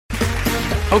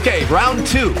Okay, round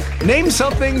 2. Name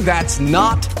something that's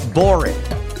not boring.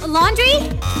 A laundry?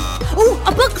 Ooh, a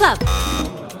book club.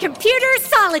 Computer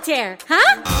solitaire,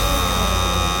 huh?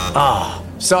 Ah,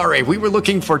 sorry, we were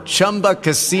looking for Chumba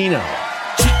Casino.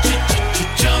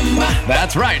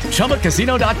 That's right,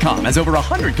 ChumbaCasino.com has over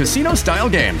 100 casino-style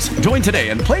games. Join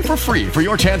today and play for free for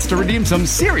your chance to redeem some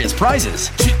serious prizes.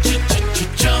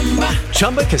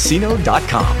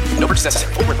 ChumbaCasino.com. No purchase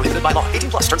necessary. Void where prohibited by law.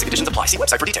 18+. Terms and conditions apply. See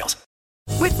website for details.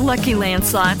 With Lucky Land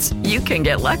Slots, you can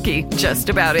get lucky just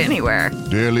about anywhere.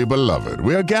 Dearly beloved,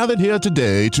 we are gathered here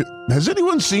today to... Has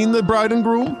anyone seen the bride and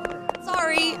groom?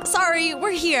 Sorry,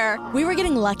 we're here. We were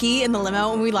getting lucky in the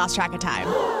limo and we lost track of time.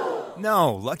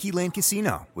 No, Lucky Land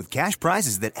Casino, with cash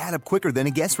prizes that add up quicker than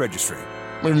a guest registry.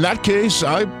 In that case,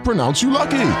 I pronounce you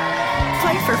lucky.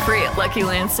 Play for free at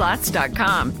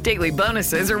LuckyLandSlots.com. Daily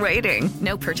bonuses are waiting.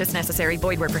 No purchase necessary.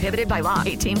 Void where prohibited by law.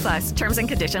 18+. Terms and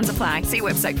conditions apply. See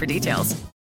website for details.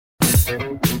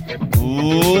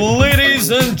 Ladies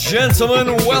and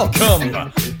gentlemen,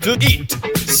 welcome to Eat,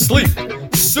 Sleep,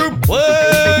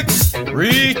 Suplex,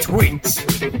 Retweet.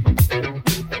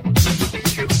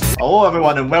 Hello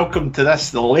everyone and welcome to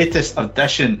the latest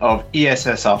edition of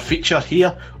ESSR Feature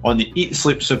here on the Eat,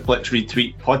 Sleep, Suplex,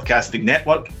 Retweet podcasting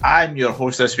network. I'm your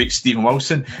host this week, Stephen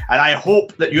Wilson, and I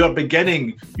hope that you are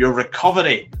beginning your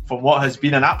recovery from what has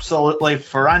been an absolutely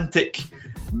frantic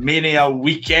Mania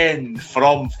weekend,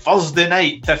 from Thursday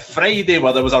night to Friday,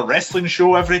 where there was a wrestling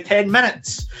show every 10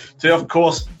 minutes, to, of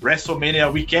course,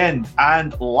 WrestleMania weekend,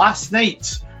 and last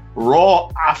night, Raw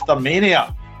After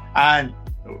Mania. And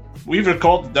we've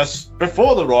recorded this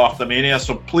before the Raw After Mania,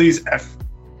 so please, if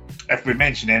we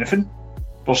mention anything,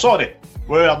 we're sorry.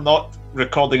 We are not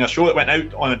recording a show that went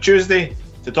out on a Tuesday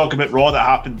to talk about Raw that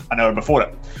happened an hour before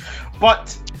it.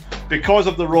 But because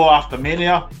of the Raw After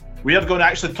Mania, we are going to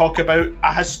actually talk about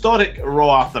a historic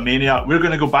Raw After Mania. We're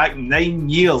going to go back 9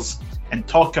 years and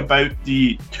talk about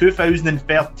the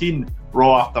 2013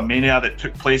 Raw After Mania that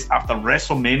took place after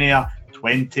WrestleMania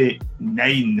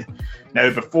 29.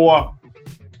 Now, before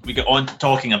we get on to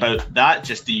talking about that,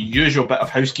 just the usual bit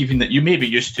of housekeeping that you may be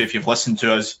used to if you've listened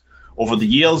to us over the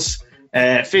years.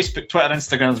 Facebook, Twitter,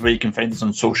 Instagram is where you can find us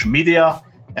on social media.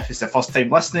 If it's the first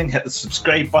time listening, hit the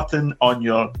subscribe button on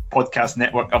your podcast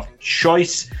network of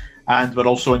choice. And we're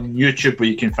also on YouTube, where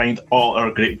you can find all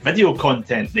our great video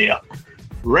content there.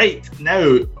 Right,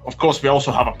 now, of course, we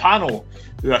also have a panel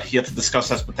who are here to discuss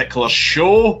this particular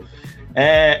show.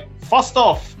 First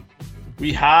off,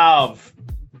 we have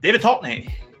David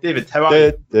Hockney. David, how are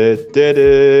you?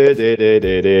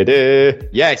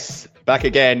 Yes, back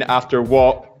again after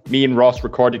what me and Ross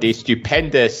recorded a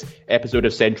stupendous episode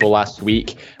of Central last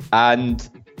week, and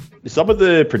some of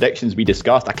the predictions we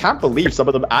discussed, I can't believe some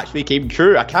of them actually came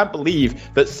true. I can't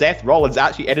believe that Seth Rollins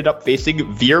actually ended up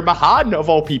facing Veer Mahan, of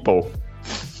all people.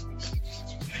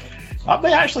 That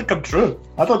may actually come true.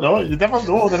 I don't know. You never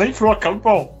know. They might throw a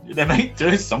curveball. They might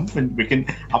do something.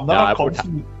 I'm not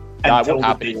confident until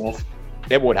the day off.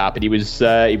 It won't happen. He was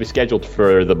scheduled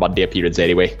for the Monday appearance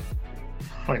anyway.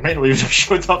 Well, he might not even have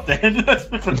showed up then.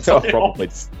 No,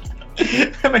 probably.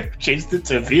 I might have changed it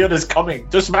to Veer is coming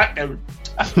to SmackDown.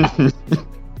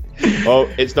 Oh,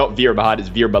 it's not Veer Mahan, it's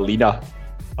Veer Molina.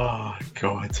 Oh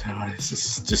God, this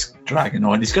is just dragging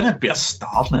on. He's going to be a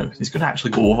star now. He's going to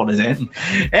actually go over his end.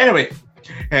 Anyway,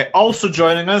 also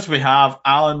joining us, we have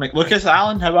Alan McLucas.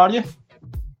 Alan, how are you?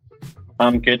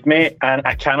 I'm good, mate, and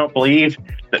I cannot believe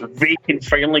that Vacant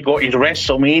finally got his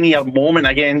WrestleMania moment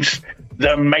against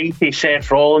the mighty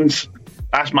Seth Rollins.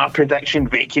 That's my prediction.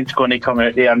 Vacant's going to come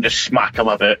out there and just smack him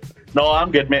a bit. No,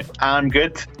 I'm good, mate. I'm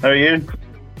good. How are you?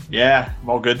 Yeah, I'm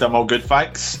all good,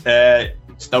 thanks.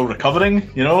 Still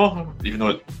recovering, you know, even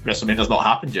though WrestleMania's not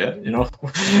happened yet, you know.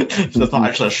 There's not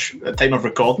actually a time of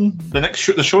recording.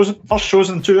 The first show's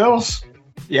in 2 hours.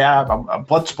 Yeah,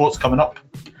 Bloodsport's coming up.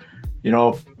 You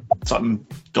know, something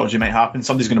dodgy might happen.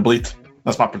 Somebody's going to bleed.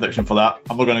 That's my prediction for that.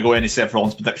 I'm not going to go any Seth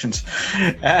Rollins predictions.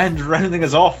 And rounding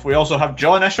us off, we also have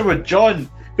John Isherwood. John,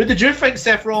 who did you think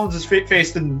Seth Rollins is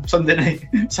faced in Saturday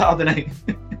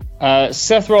night?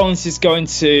 Seth Rollins is going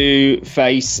to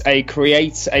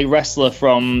create a wrestler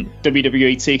from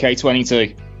WWE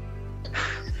 2K22.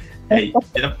 Hey,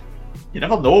 you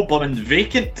never know. Blooming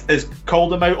Vacant has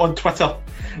called him out on Twitter,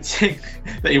 saying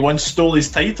that he once stole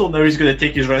his title. Now he's going to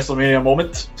take his WrestleMania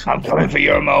moment. I'm coming for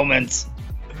your moment.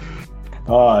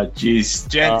 Oh, jeez.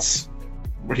 Gents,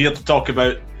 we're here to talk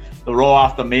about the Raw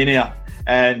After Mania.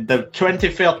 And the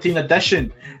 2013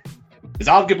 edition is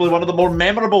arguably one of the more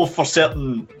memorable for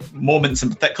certain moments in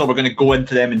particular. We're going to go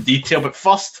into them in detail. But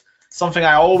first, something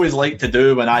I always like to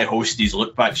do when I host these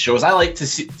look back shows. I like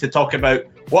to talk about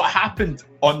what happened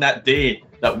on that day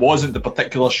that wasn't the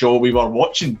particular show we were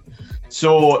watching.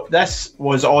 So this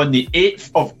was on the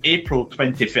 8th of April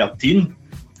 2013,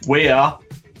 where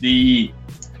the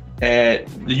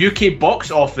UK box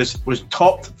office was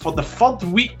topped for the third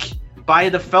week by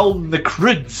the film The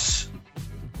Croods,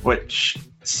 which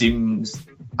seems...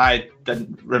 I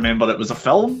didn't remember it was a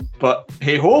film, but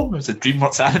hey-ho, it was a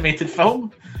DreamWorks animated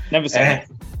film. Never seen it.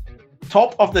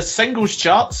 Top of the singles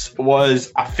charts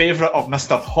was a favourite of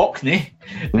Mr. Hockney.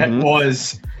 It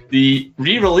was the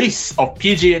re-release of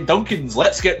PJ and Duncan's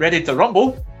Let's Get Ready to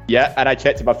Rumble. Yeah, and I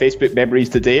checked in my Facebook memories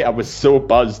today. I was so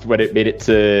buzzed when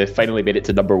it finally made it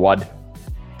to number 1.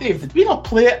 Dave, did we not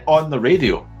play it on the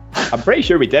radio? I'm pretty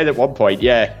sure we did at one point,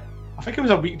 yeah. I think it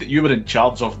was a week that you were in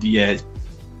charge of the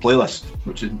playlist,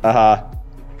 which is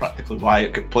practically why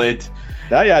it got played.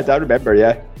 Yeah, I remember,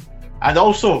 yeah. And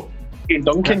also...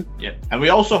 Duncan. Yeah. And we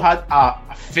also had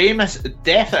a famous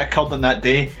death that occurred on that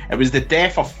day. It was the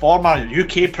death of former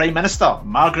UK Prime Minister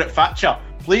Margaret Thatcher.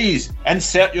 Please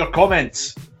insert your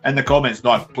comments in the comments.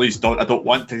 No, please don't. I don't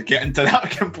want to get into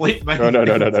that complete No.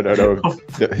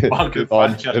 Margaret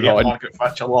Thatcher. Margaret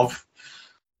Thatcher love.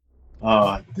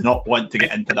 I do not want to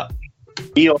get into that.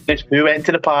 Be honest, who went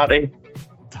to the party?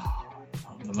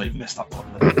 I'm not even messed up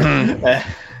on that.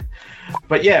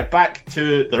 But yeah, back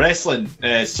to the wrestling.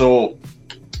 So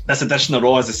this edition of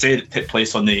Raw, as I said, it took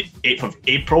place on the 8th of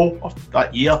April of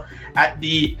that year at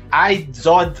the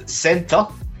IZOD Centre. I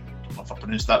don't know if I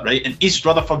pronounced that right. In East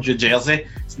Rutherford, New Jersey.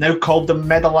 It's now called the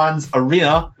Meadowlands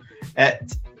Arena.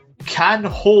 It can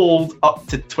hold up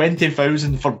to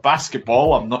 20,000 for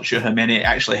basketball. I'm not sure how many it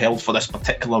actually held for this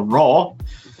particular Raw.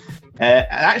 It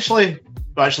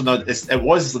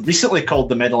was recently called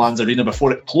the Meadowlands Arena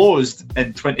before it closed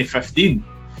in 2015.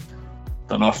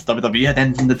 Don't know if WWE had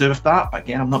anything to do with that, but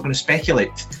again, I'm not going to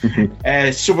speculate.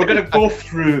 So we're going to go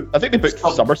through... I think they booked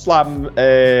SummerSlam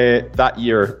that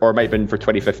year, or it might have been for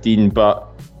 2015, but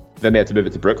then they had to move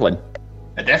it to Brooklyn.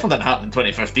 It definitely didn't happen in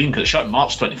 2015 because it shut in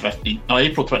March 2015. No,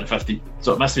 April 2015.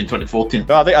 So it must have been 2014.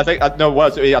 No, I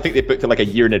think they booked it like a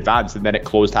year in advance, and then it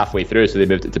closed halfway through, so they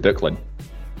moved it to Brooklyn.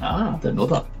 I didn't know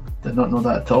that. Did not know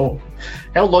that at all.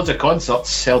 Held loads of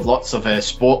concerts, held lots of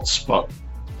sports, but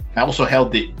I also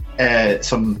held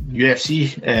some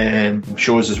UFC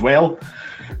shows as well.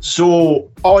 So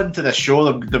on to the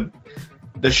show. The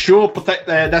show,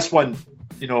 particularly this one,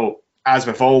 as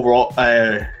with all Raw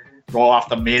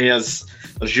after Manias,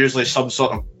 there's usually some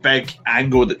sort of big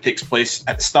angle that takes place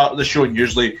at the start of the show, and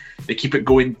usually they keep it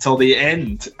going till the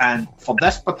end. And for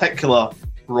this particular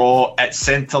Raw, it's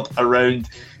centered around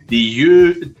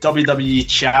the WWE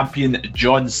champion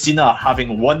John Cena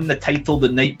having won the title the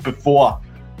night before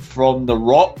from The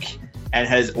Rock in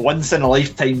his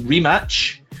once-in-a-lifetime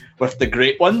rematch with the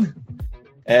Great One.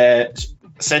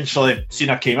 Essentially,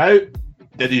 Cena came out,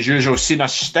 did his usual Cena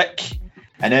shtick,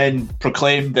 and then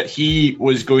proclaimed that he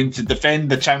was going to defend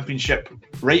the championship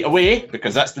right away,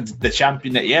 because that's the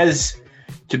champion that he is,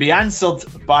 to be answered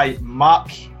by Mark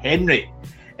Henry.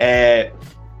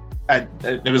 And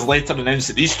it was later announced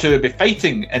that these two would be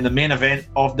fighting in the main event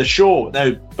of the show.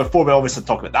 Now, before we obviously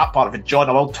talk about that part of it, John,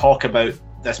 I will talk about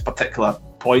this particular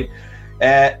point.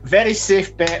 Very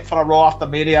safe bet for a Raw after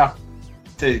Mania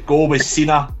to go with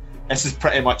Cena. This is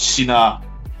pretty much Cena,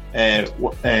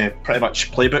 pretty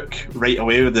much playbook right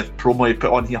away with the promo he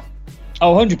put on here.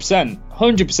 Oh, 100%.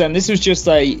 100%. This was just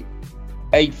a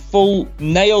full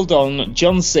nailed-on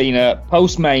John Cena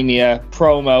post-Mania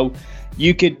promo.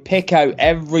 You could pick out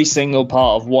every single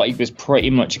part of what he was pretty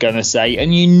much going to say,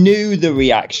 and you knew the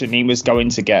reaction he was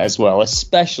going to get as well,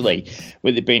 especially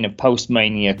with it being a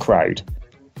post-Mania crowd.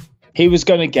 He was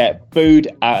going to get booed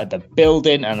out of the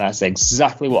building, and that's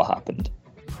exactly what happened.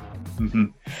 Mm-hmm.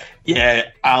 Yeah,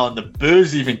 Alan, the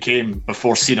boos even came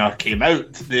before Cena came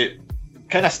out. They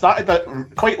kind of started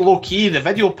quite low-key. The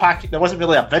video package, there wasn't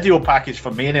really a video package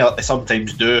for Mania like they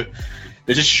sometimes do.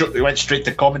 They just went straight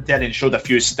to commentary and showed a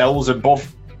few stills, and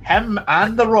both him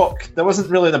and The Rock, there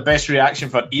wasn't really the best reaction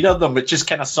for either of them, which just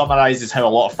kind of summarises how a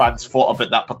lot of fans thought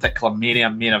about that particular Mania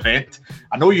main event.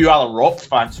 I know you are a Rock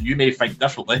fan, so you may think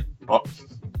differently, but...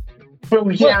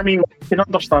 Well, yeah, I mean, I can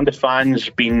understand the fans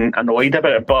being annoyed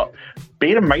about it, but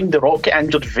bear in mind, The Rock got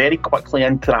injured very quickly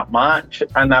into that match,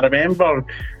 and I remember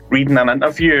reading an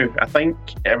interview, I think,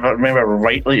 if I remember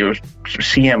rightly, it was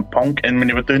CM Punk, and when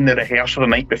they were doing the rehearsal the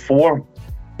night before,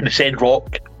 they said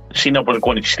Cena was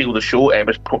going to steal the show. It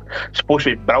was supposed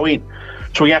to be brilliant.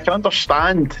 So yeah, I can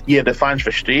understand the fans'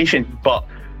 frustration, but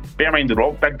bear in mind, The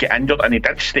Rock did get injured, and he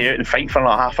did stay out and fight for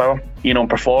another half hour, and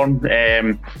perform.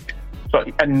 So,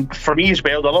 and for me as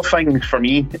well, the other thing for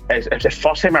me is it's the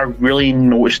first time I really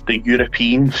noticed the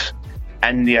Europeans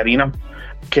in the arena,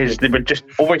 because they were just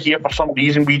over here for some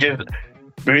reason. We just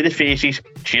boo the faces,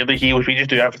 cheer the heels, we just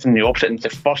do everything the opposite, and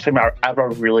it's the first time I ever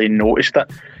really noticed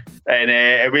it. And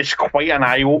it was quite an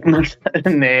eye-opener.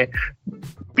 And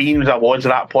being as I was at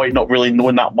that point, not really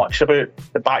knowing that much about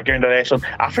the background of wrestling,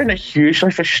 I found it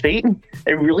hugely frustrating.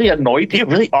 It really annoyed me, it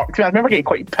really irked me. I remember getting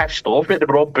quite pissed off that they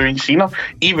were all booing Cena,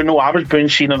 even though I was booing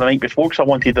Cena the night before because I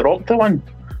wanted The Rock to win.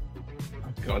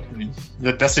 God, I mean,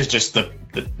 this is just the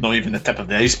not even the tip of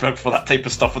the iceberg for that type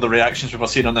of stuff with the reactions we've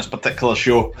seen on this particular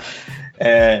show.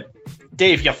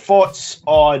 Dave, your thoughts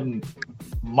on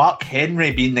Mark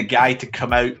Henry being the guy to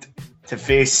come out to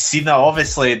face Cena?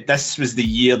 Obviously, this was the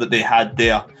year that they had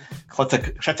their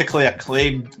critically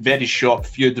acclaimed, very short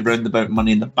feud around about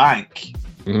Money in the Bank.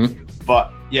 Mm-hmm.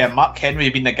 But yeah, Mark Henry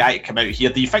being the guy to come out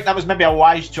here. Do you think that was maybe a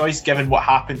wise choice given what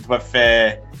happened with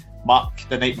Mark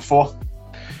the night before?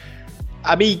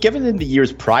 I mean, given in the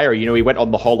years prior, he went on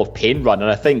the Hall of Pain run,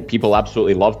 and I think people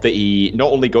absolutely loved that he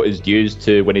not only got his dues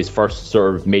to win his first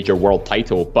sort of major world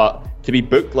title, but to be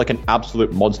booked like an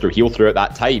absolute monster heel throughout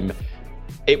that time.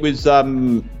 It was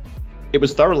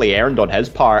thoroughly earned on his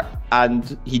part,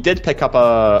 and he did pick up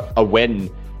a win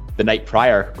the night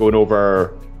prior, going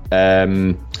over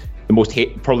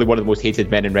probably one of the most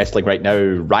hated men in wrestling right now,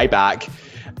 Ryback.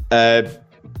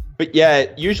 But yeah,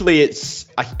 usually it's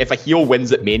if a heel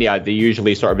wins at Mania, they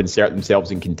usually sort of insert themselves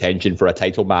in contention for a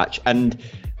title match. And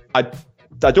I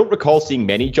don't recall seeing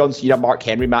many John Cena Mark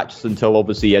Henry matches until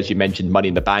obviously, as you mentioned, Money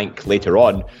in the Bank later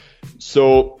on.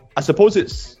 So I suppose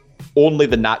it's only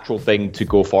the natural thing to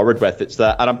go forward with. It's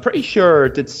that, and I'm pretty sure,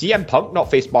 did CM Punk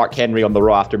not face Mark Henry on the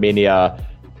Raw after Mania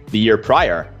the year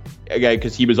prior? Again,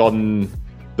 because he was on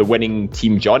the winning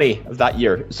Team Johnny of that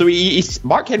year. So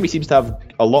Mark Henry seems to have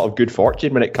a lot of good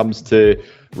fortune when it comes to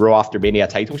Raw after Mania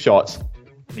title shots.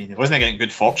 I mean, he wasn't getting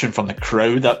good fortune from the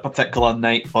crowd that particular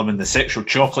night. I mean, the sexual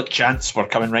chocolate chants were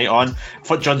coming right on. I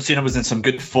thought John Cena was in some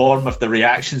good form with the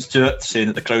reactions to it, saying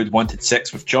that the crowd wanted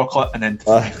sex with chocolate and then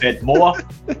fed more.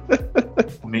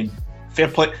 I mean, fair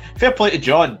play to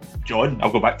John. John,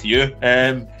 I'll go back to you.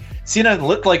 Cena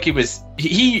looked like he was...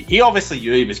 He obviously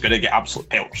knew he was going to get absolute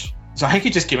pelts. So I think he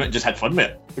just came out and just had fun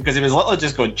with it. Because he was literally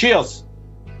just going, cheers.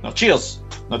 No, cheers.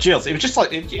 No, cheers. It was just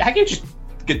like... I think he just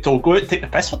get told, go out and take the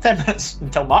piss for 10 minutes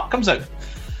until Mark comes out.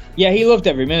 Yeah, he loved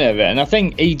every minute of it. And I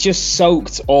think he just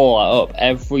soaked all that up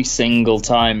every single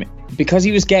time. Because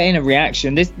he was getting a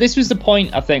reaction. This was the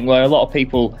point, I think, where a lot of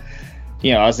people,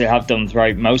 as they have done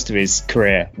throughout most of his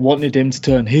career, wanted him to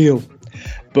turn heel.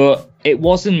 But it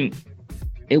wasn't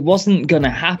going to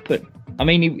happen. I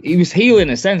mean, he was heel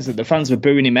in a sense that the fans were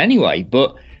booing him anyway.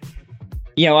 But,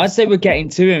 as they were getting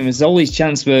to him, as all these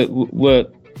chants were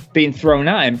being thrown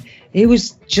at him, he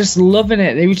was just loving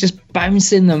it. He was just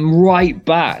bouncing them right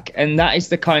back. And that is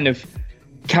the kind of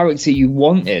character you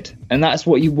wanted. And that's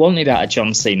what you wanted out of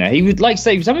John Cena. He would, like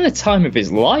say, he was having the time of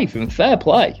his life, and fair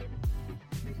play.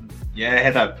 Yeah,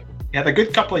 he had a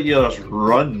good couple of years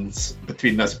runs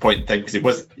between this point in time, because he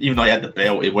was, even though he had the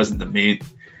belt, he wasn't the main.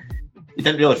 He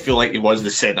didn't really feel like he was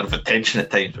the centre of attention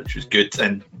at times, which was good.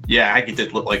 And yeah, I think he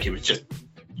did look like he was just...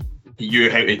 He knew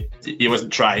how to... He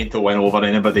wasn't trying to win over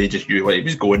anybody, he just knew what he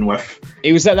was going with.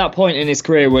 He was at that point in his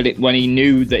career when he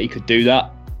knew that he could do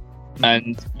that.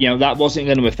 And, that wasn't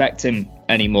going to affect him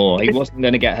anymore. He wasn't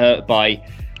going to get hurt by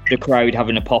the crowd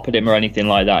having a pop at him or anything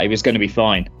like that. He was going to be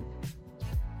fine.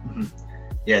 Mm-hmm.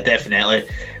 Yeah, definitely.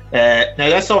 Now,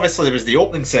 this obviously was the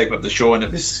opening segment of the show, and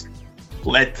it was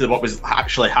led to what was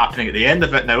actually happening at the end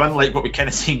of it. Now, unlike what we kind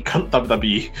of see in current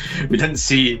WWE, we didn't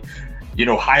see,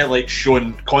 highlights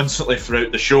shown constantly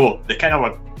throughout the show. They kind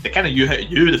of knew how to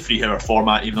use the 3 hour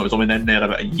format, even though it was only in there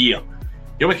about a year.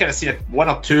 You only kind of see one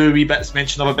or two wee bits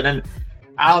mentioned of it, but then,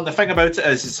 Alan, the thing about it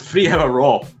is it's a 3 hour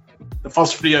Raw. The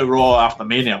first 3 hour Raw after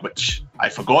Mania, which I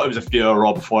forgot it was a 3 hour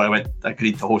Raw before I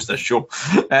agreed to host this show.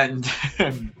 And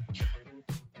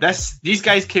these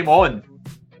guys came on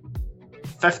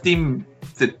 10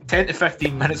 to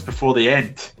 15 minutes before the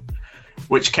end,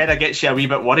 which kind of gets you a wee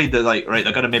bit worried that, like, right,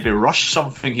 they're going to maybe rush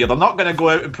something here. They're not going to go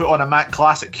out and put on a Mac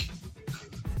Classic.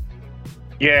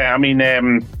 Yeah, I mean,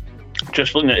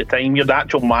 just looking at the time here, the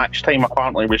actual match time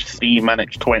apparently was 3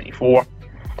 minutes 24.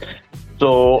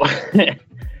 So, yeah,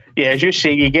 as you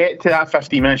say, you get to that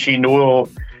 15 minutes, you're not,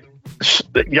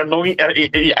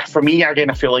 for me, again,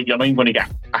 I feel like you're not going to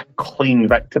get a clean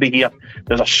victory here.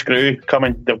 There's a screw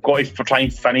coming. They've got to try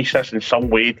and finish this in some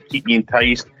way to keep you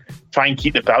enticed, try and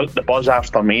keep the buzz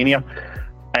after Mania.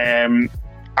 It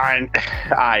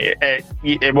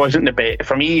wasn't the best.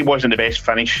 For me, it wasn't the best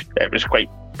finish. It was quite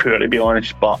poor, to be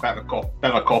honest. But bit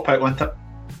of a cop out, wasn't it?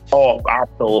 Oh,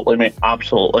 absolutely, mate,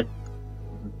 absolutely.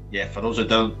 Yeah, for those who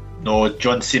don't know,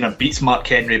 John Cena beats Mark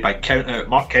Henry by count out.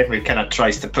 Mark Henry kind of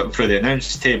tries to put him through the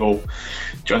announce table.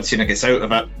 John Cena gets out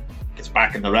of it, gets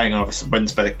back in the ring, and obviously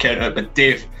wins by the count out. But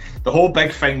Dave, the whole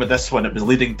big thing with this one, it was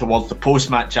leading towards the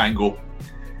post-match angle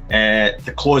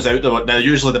to close out the. Now,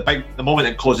 usually the moment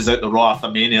it closes out the Raw after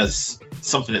Mania is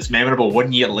something that's memorable.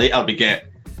 1 year later, we get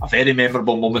a very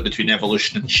memorable moment between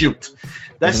Evolution and Shield.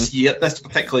 This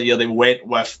particular year, they went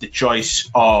with the choice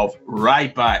of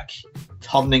Ryback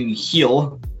turning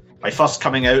heel by first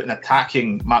coming out and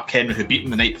attacking Mark Henry, who beat him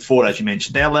the night before, as you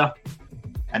mentioned earlier,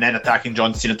 and then attacking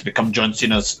John Cena to become John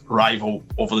Cena's rival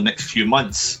over the next few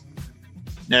months.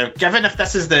 Now, given if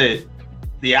this is the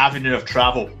avenue of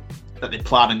travel that they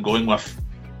plan on going with,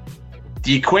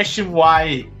 do you question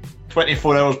why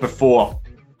 24 hours before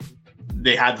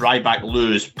they had Ryback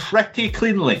lose pretty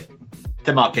cleanly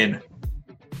to Mark Henry?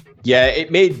 Yeah, it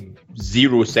made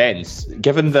zero sense,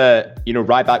 given that,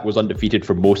 Ryback was undefeated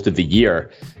for most of the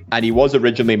year, and he was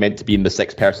originally meant to be in the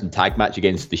 6-person tag match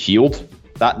against The Shield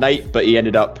that night, but he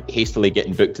ended up hastily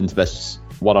getting booked into this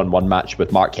one-on-one match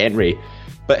with Mark Henry.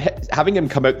 But having him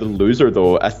come out the loser,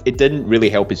 though, it didn't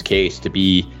really help his case to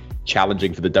be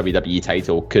challenging for the WWE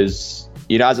title, because,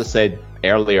 as I said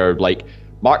earlier,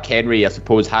 Mark Henry, I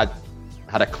suppose, had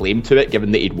a claim to it,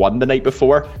 given that he'd won the night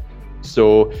before.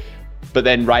 So... But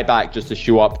then Ryback just to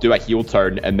show up, do a heel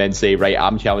turn, and then say, right,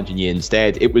 I'm challenging you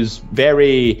instead. It was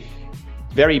very,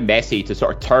 very messy to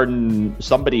sort of turn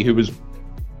somebody who was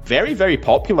very, very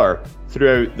popular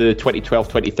throughout the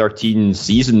 2012-2013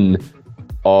 season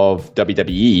of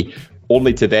WWE,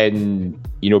 only to then,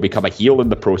 become a heel in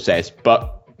the process.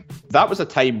 But that was a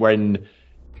time when,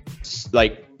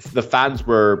 the fans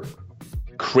were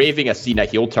craving a Cena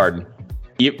heel turn.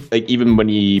 Even when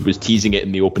he was teasing it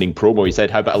in the opening promo, he said,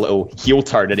 "How about a little heel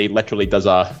turn?" And he literally does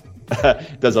a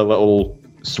little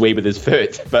sway with his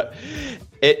foot. But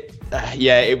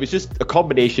it was just a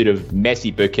combination of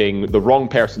messy booking, the wrong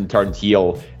person turned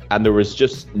heel, and there was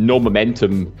just no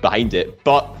momentum behind it.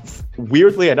 But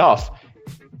weirdly enough,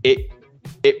 it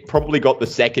probably got the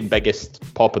second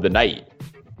biggest pop of the night,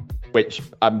 which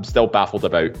I'm still baffled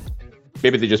about.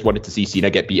 Maybe they just wanted to see Cena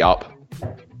get beat up.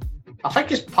 I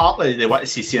think it's partly they want to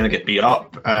see Cena get beat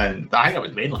up, and I think it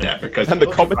was mainly it because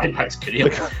Ryback's career,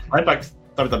 Ryback's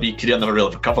WWE career never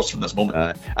really recovers from this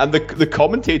moment. And the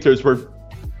commentators were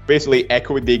basically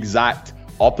echoing the exact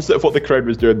opposite of what the crowd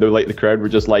was doing. The crowd were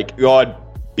just like, "God,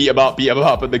 beat him up,"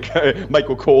 and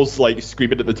Michael Cole's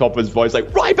screaming at the top of his voice, like,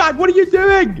 "Ryback, what are you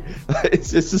doing?" It's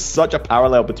just such a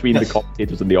parallel between the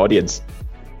commentators and the audience.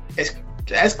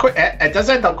 It does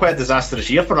end up quite a disastrous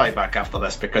year for Ryback after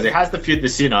this, because he has the feud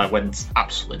with Cena, wins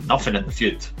absolutely nothing in the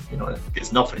feud.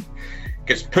 Gets nothing.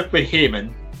 Gets put with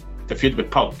Heyman to feud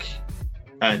with Punk,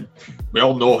 and we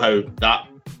all know how that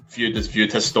feud is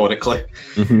viewed historically.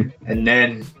 And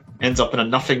then ends up in a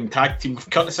nothing tag team with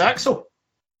Curtis Axel.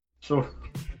 So,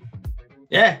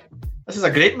 yeah, this is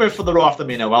a great move for the Raw after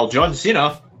Mania. While John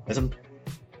Cena is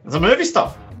a movie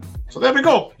star. So there we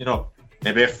go.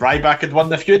 Maybe if Ryback had won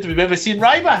the feud, we'd maybe seen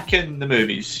Ryback in the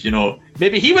movies.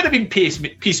 Maybe he would have been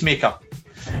Peacemaker.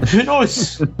 Who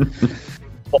knows?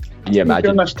 Can you imagine?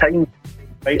 During this time,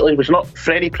 rightly, was not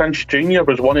Freddie Prinze Jr.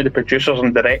 was one of the producers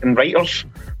and directing writers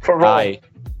for Raw. Aye.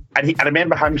 And I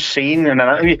remember him saying in an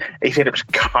interview, he said it was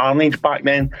carnage back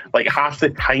then. Half the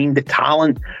time, the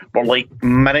talent were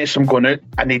minutes from going out,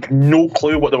 and they'd no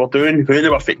clue what they were doing, who they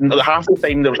were facing. Half the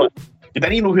time, there was they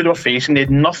didn't even know who they were facing. They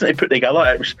had nothing to put together.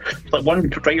 It was one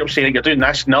writer was saying, "You're doing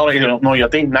this," no, you're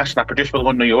doing this, and a producer was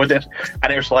going, "No, you're doing this,"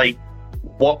 and it was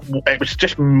what? It was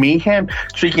just mayhem.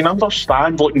 So you can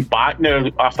understand, looking back now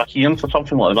after hearing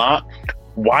something like that,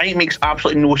 why it makes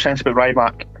absolutely no sense about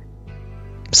Ryback.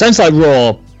 Sounds like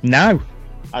Raw now.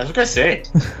 I was going to say,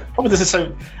 probably doesn't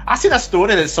sound. I seen a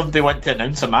story that somebody went to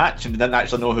announce a match and they didn't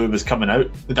actually know who was coming out.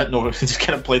 They didn't know. They just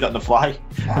kind of played it on the fly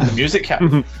when the music hit.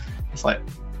 It's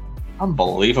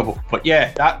unbelievable. But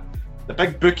yeah, the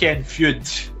big bookend feud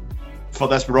for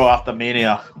this Raw after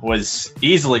Mania was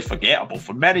easily forgettable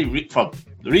for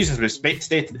the reasons we've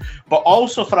stated, but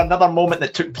also for another moment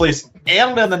that took place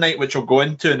earlier in the night, which we'll go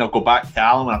into, and I'll go back to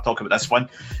Alan when I talk about this one.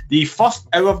 The first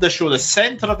hour of the show, the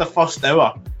centre of the first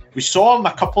hour, we saw him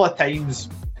a couple of times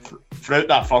throughout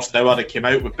that first hour. He came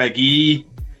out with Big E.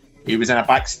 He was in a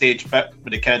backstage bit,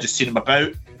 but they kind of just seen him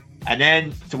about. And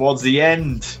then towards the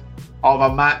end of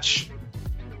a match,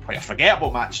 quite a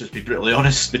forgettable match, to be brutally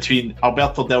honest, between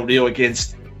Alberto Del Rio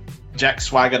against Jack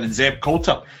Swagger and Zeb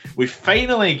Coulter, we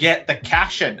finally get the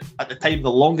cash-in, at the time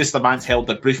the longest the man's held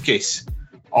the briefcase,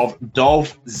 of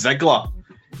Dolph Ziggler.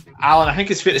 Alan, I think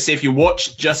it's fair to say if you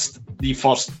watch just the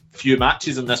first few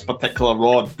matches in this particular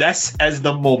Raw, this is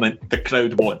the moment the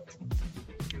crowd want.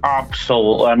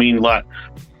 Absolutely. I mean, like,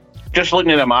 just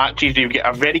looking at the matches, you've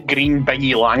got a very green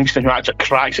Biggie Langston who actually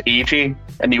cracks AJ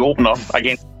in the opener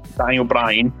against Daniel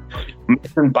Bryan.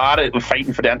 And Barrett was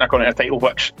fighting for the Intercontinental title,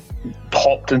 which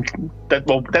popped and did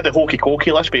the hokey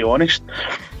cokey, let's be honest.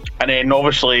 And then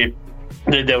obviously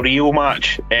the Del Rio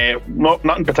match,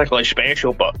 nothing particularly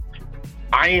special, but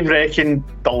I reckon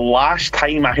the last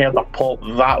time I heard a pop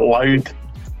that loud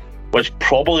was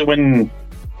probably when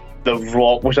The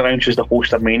Rock was announced as the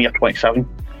host of Mania 27.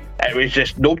 It was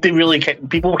just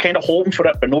people were kind of hoping for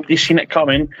it, but nobody's seen it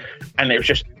coming, and it was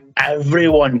just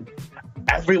everyone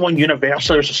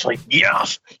universally was just like,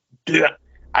 yes, do it.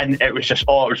 And it was just, it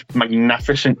was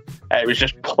magnificent. It was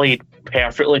just played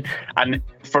perfectly. And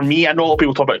for me, I know a lot of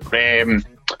people talk about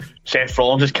Seth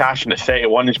Rollins' cash in at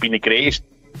 31 as being the greatest.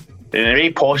 And it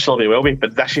may possibly will be,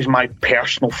 but this is my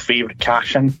personal favourite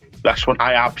cash in. This one,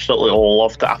 I absolutely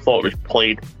loved it. I thought it was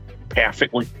played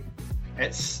perfectly.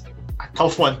 It's a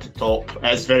tough one to top.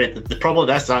 It's the problem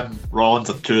with this and Rollins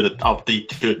are the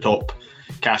two top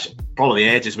cash, probably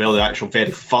Edge as well, the actual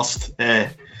very first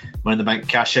Money in the Bank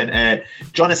cash in.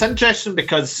 John, it's interesting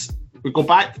because we go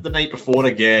back to the night before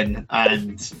again,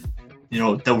 and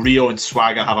Del Rio and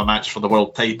Swagger have a match for the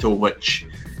world title, which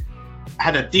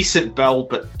had a decent build,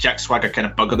 but Jack Swagger kind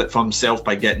of buggered it for himself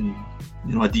by getting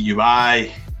a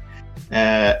DUI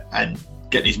and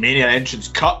getting his Mania entrance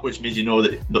cut, which made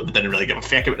that they didn't really give a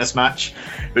feck about this match,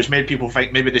 which made people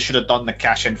think maybe they should have done the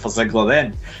cash in for Ziggler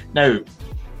then. Now,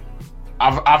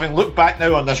 having looked back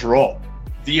now on this Raw,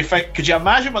 could you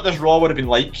imagine what this Raw would have been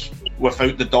like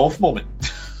without the Dolph moment?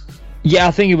 Yeah,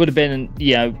 I think it would have been,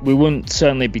 we wouldn't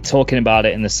certainly be talking about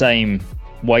it in the same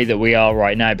way that we are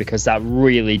right now, because that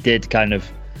really did kind of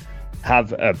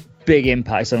have a big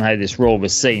impact on how this Raw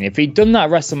was seen. If he'd done that at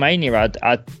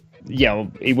WrestleMania,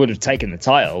 he would have taken the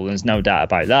title, there's no doubt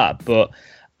about that, but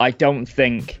I don't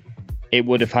think it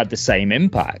would have had the same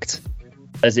impact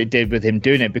as it did with him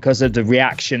doing it, because of the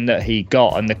reaction that he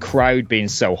got and the crowd being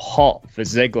so hot for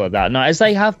Ziggler that night, as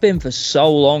they have been for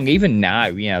so long. Even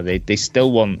now, they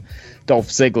still want Dolph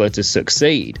Ziggler to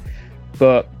succeed.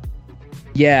 But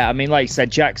yeah, I mean, like you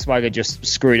said, Jack Swagger just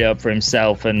screwed it up for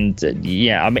himself. And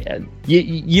I mean,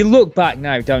 you look back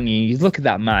now, don't you? You look at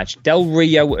that match, Del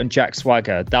Rio and Jack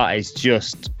Swagger, that is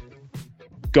just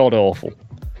god awful.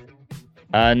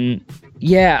 And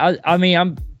yeah, I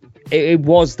mean, it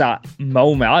was that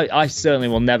moment. I certainly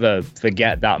will never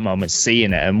forget that moment,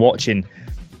 seeing it and watching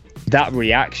that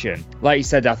reaction. Like you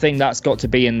said, I think that's got to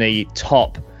be in the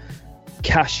top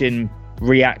cash-in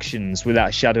reactions without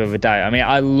a shadow of a doubt. I mean,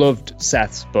 I loved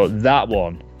Seth's, but that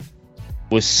one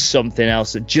was something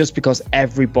else, just because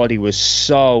everybody was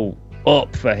so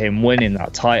up for him winning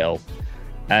that title.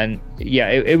 And yeah,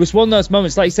 it was one of those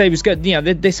moments, like you say, it was good.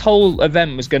 This whole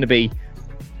event was going to be,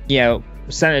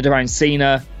 centered around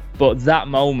Cena, but that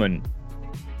moment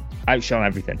outshone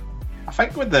everything. I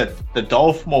think with the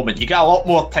Dolph moment, you get a lot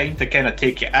more time to kind of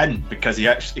take it in, because he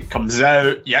actually comes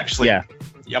out. You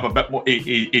have a bit more.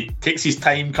 He takes his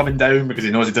time coming down, because he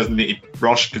knows he doesn't need to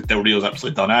rush, because Del Rio's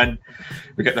absolutely done in.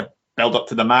 We get the build up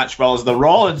to the match, whereas the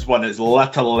Rollins one is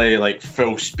literally like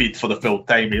full speed for the full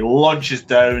time. He launches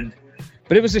down.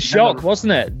 But it was a shock,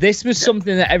 wasn't it? This was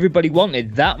something that everybody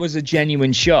wanted. That was a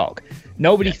genuine shock.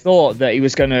 Nobody thought that he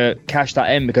was going to cash that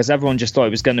in, because everyone just thought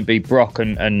it was going to be Brock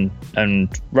and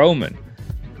Roman.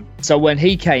 So when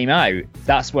he came out,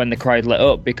 that's when the crowd lit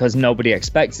up, because nobody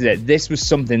expected it. This was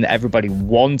something that everybody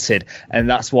wanted, and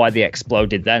that's why they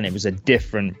exploded then. It was a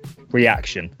different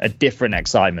reaction, a different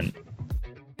excitement.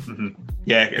 Mm-hmm.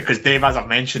 Yeah, because Dave, as I've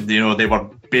mentioned, they were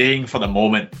baying for the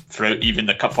moment throughout even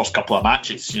the first couple of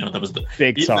matches. There was the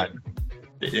big time.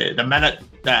 The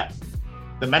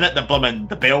minute the blooming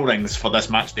the bell rings for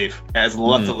this match, Dave, it is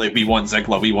literally we want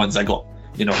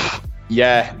Ziggler.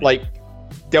 Yeah, like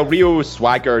Del Rio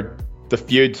Swagger, the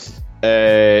feud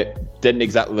didn't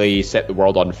exactly set the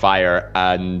world on fire,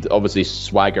 and obviously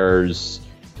Swagger's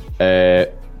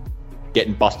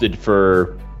getting busted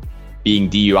for being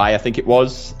DUI, I think it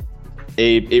was.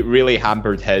 It really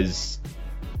hampered his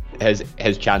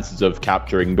chances of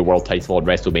capturing the world title on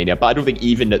WrestleMania. But I don't think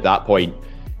even at that point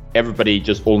everybody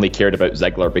just only cared about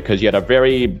Ziggler, because you had a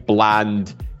very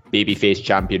bland babyface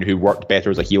champion who worked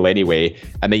better as a heel anyway,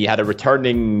 and then you had a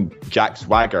returning Jack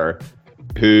Swagger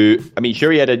who, I mean,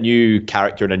 sure, he had a new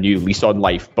character and a new lease on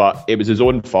life, but it was his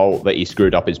own fault that he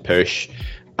screwed up his push,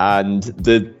 and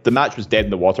the match was dead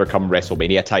in the water come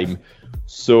WrestleMania time.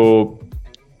 So,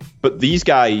 but these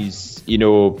guys,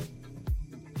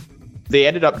 they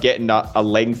ended up getting a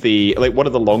lengthy, like one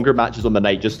of the longer matches on the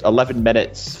night, just 11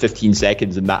 minutes, 15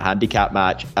 seconds in that handicap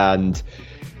match. And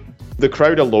the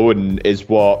crowd alone is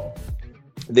what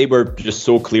they were just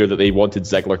so clear that they wanted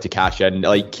Ziggler to cash in.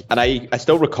 Like, and I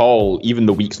still recall even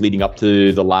the weeks leading up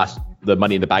to the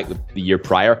Money in the Bank the year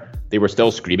prior, they were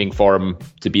still screaming for him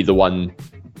to be the one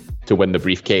to win the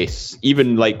briefcase.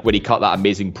 Even like when he cut that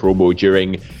amazing promo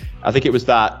during, I think it was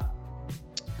that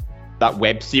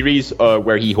web series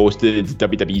where he hosted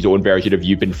WWE's own version of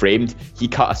You've Been Framed. He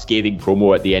cut a scathing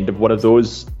promo at the end of one of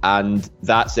those, and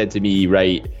that said to me,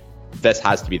 right, this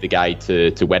has to be the guy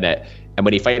to win it. And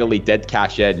when he finally did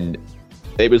cash in,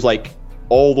 it was like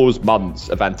all those months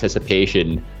of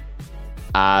anticipation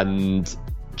and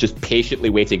just patiently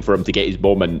waiting for him to get his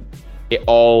moment. It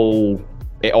all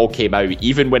came out,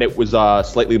 even when it was a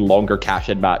slightly longer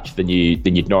cash-in match than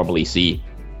you'd normally see.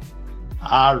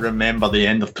 I remember the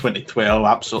end of 2012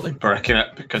 absolutely bricking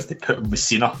it because they put him with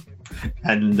Cena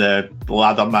in the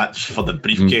ladder match for the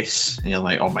briefcase. And you're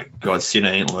like, oh my god, Cena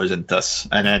ain't losing this.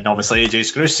 And then obviously AJ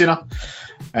screws Cena.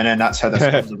 And then that's how this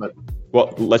comes about.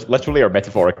 Well, literally or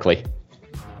metaphorically?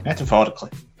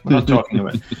 Metaphorically. We're not talking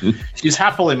about. She's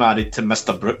happily married to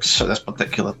Mr. Brooks at this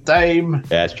particular time. Yeah,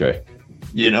 that's true.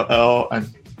 You know,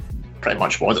 and pretty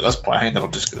much was at this point. I think they were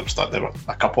just going to start. There were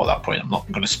a couple at that point. I'm not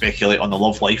going to speculate on the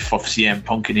love life of CM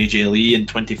Punk and AJ Lee in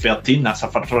 2013. That's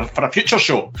for a future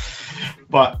show.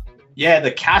 But yeah,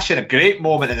 the cash in a great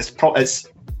moment, and it's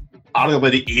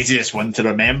arguably the easiest one to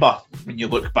remember when you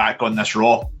look back on this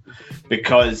Raw,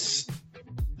 because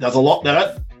there's a lot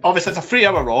there. Obviously, it's a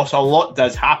 3-hour Raw, so a lot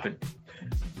does happen.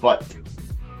 But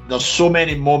there's so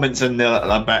many moments in there that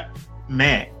are a bit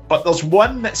meh. But there's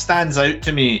one that stands out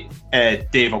to me,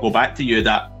 Dave, I'll go back to you,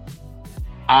 that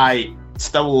I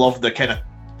still love the kind of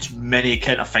mini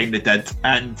kind of thing they did.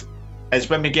 And it's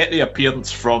when we get the appearance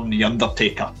from The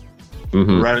Undertaker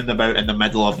round about in the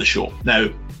middle of the show. Now,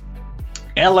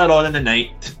 earlier on in the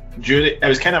night, it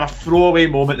was kind of a throwaway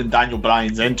moment in Daniel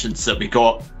Bryan's entrance that we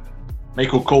got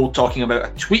Michael Cole talking about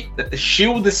a tweet that the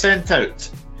Shield has sent out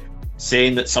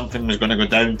saying that something was going to go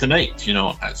down tonight, you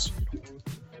know, as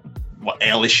what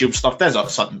early Shield stuff does, or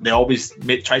something. They always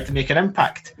try to make an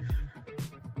impact.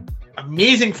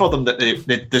 Amazing for them that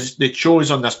they chose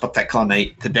on this particular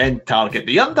night to then target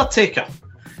The Undertaker.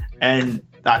 And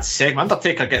that segment,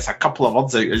 Undertaker gets a couple of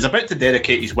words out. He's about to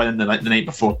dedicate his winning the night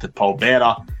before to Paul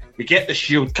Bearer. We get the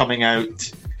Shield coming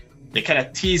out. They kind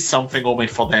of tease something only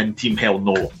for then Team Hell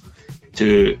No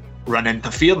to run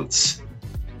interference.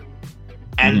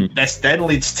 And this then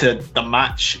leads to the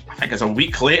match, I think it's a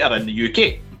week later in the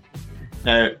UK.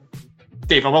 Now,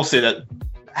 Dave, I will say that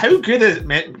how great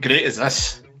is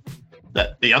this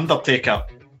that The Undertaker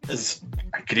has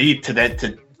agreed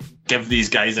to give these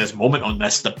guys this moment on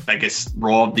this, the biggest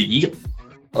Raw of the year?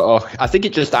 Oh, I think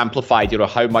it just amplified,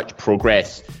 how much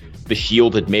progress the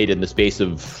Shield had made in the space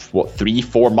of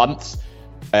 3-4 months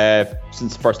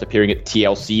since first appearing at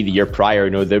TLC the year prior.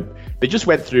 They just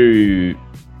went through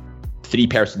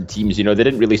 3-person teams. They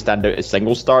didn't really stand out as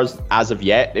single stars as of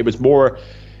yet. It was more,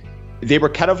 they were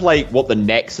kind of like what the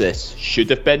Nexus should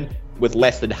have been, with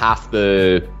less than half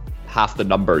the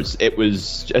numbers. It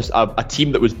was just a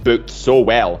team that was booked so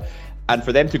well, and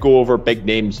for them to go over big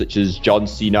names such as John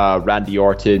Cena, Randy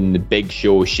Orton, Big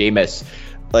Show, Sheamus,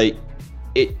 like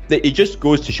it just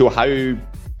goes to show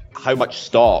how much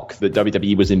stock the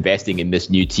WWE was investing in this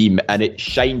new team, and it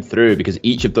shined through because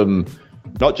each of them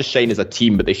not just shine as a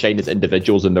team, but they shine as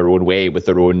individuals in their own way with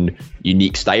their own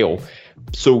unique style.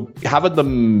 So having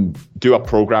them do a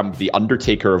program, The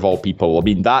Undertaker of all people, I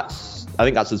think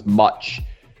that's as much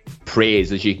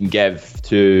praise as you can give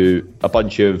to a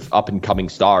bunch of up-and-coming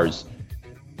stars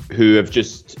who have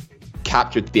just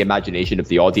captured the imagination of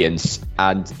the audience.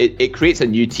 And it creates a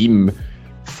new team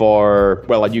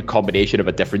a new combination of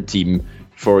a different team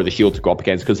for the Shield to go up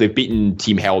against, because they've beaten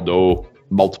Team Hell No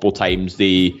multiple times.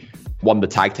 They won the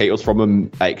tag titles from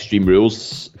them at Extreme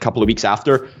Rules a couple of weeks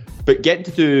after. But getting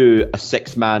to do a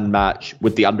 6-man match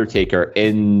with The Undertaker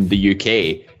in the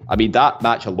UK, that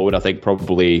match alone, I think,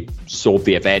 probably sold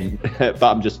the event. But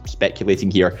I'm just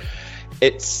speculating here.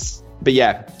 It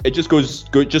just goes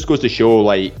to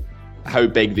show how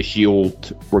big the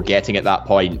Shield were getting at that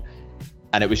point,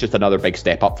 and it was just another big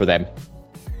step up for them.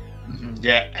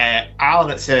 Yeah,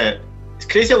 Alan, it's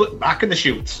crazy to look back on the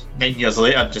Shield 9 years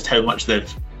later, just how much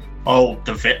they've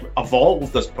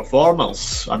evolved as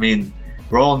performers.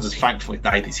 Rollins has thankfully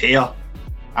dyed his hair,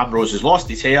 Ambrose has lost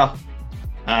his hair,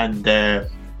 and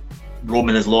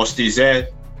Roman has lost his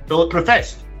bulletproof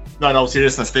vest. No, in all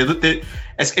seriousness,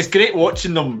 it's great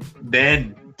watching them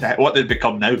then to what they've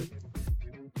become now.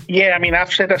 Yeah, I mean,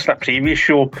 I've said this in a previous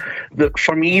show, that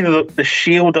for me, the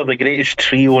Shield are the greatest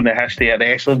trio in the history of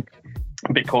wrestling,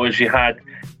 because you had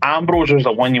Ambrose was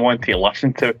the one you wanted to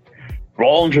listen to,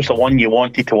 Rollins was the one you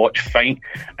wanted to watch fight,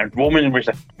 and Roman was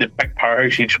the big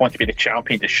powerhouse. You just want to be the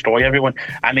champion, destroy everyone,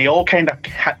 and they all kind of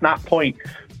hit that point.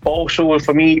 Also,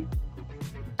 for me,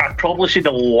 I'd probably say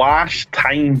the last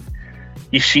time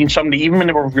you've seen somebody, even when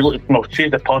they were really, say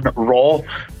the pun at Raw,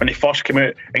 when they first came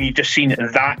out, and you just seen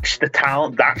that's the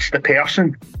talent, that's the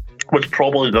person, was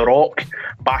probably The Rock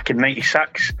back in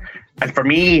 '96. And for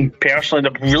me, personally,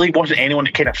 there really wasn't anyone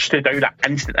that kind of stood out at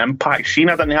instant impact.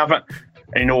 Cena didn't have it.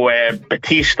 You know,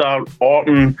 Batista,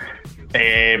 Orton, was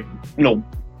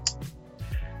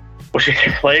it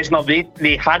Lesnar?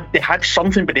 They had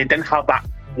something, but they didn't have that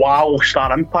wow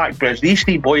star impact. Whereas these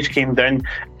three boys came down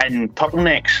in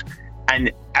turtlenecks,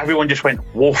 and everyone just went,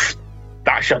 "Woof,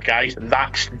 that's your guys,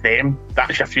 that's them,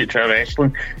 that's your future of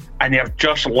wrestling," and they've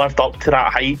just lived up to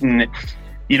that height. And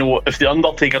you know, if the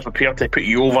Undertaker's prepared to put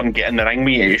you over and get in the ring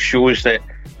with you, it shows that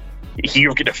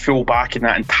you've got the full back in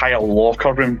that entire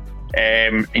locker room.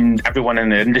 And everyone in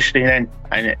the industry then,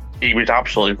 and he was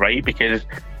absolutely right, because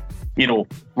you know,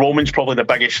 Roman's probably the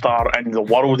biggest star in the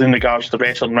world in regards to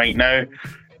wrestling right now.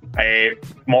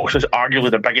 Moxley's arguably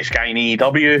the biggest guy in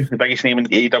AEW, the biggest name in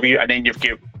AEW, and then you've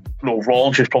got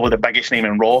Rollins, who's probably the biggest name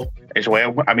in Raw as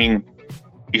well. I mean,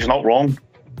 he's not wrong.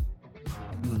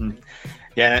 Mm-hmm.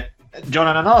 Yeah, John,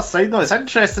 on another side though, it's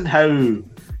interesting how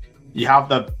you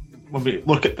have when we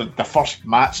look at the first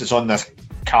match that's on this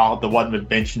card, the one we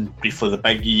mentioned briefly, the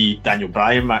Big E Daniel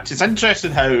Bryan match. It's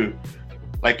interesting how,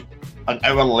 like, an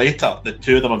hour later, the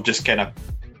two of them have just kind of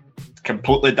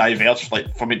completely diverged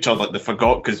from each other. Like, they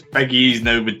forgot, because Big E's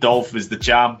now with Dolph as the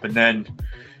champ, and then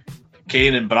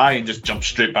Kane and Bryan just jumped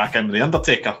straight back in with the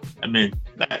Undertaker. I mean,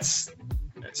 I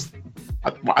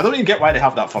don't even get why they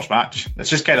have that first match.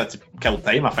 It's just kind of to kill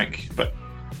time, I think. But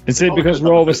is it because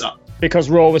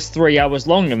Raw was 3 hours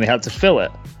long and they had to fill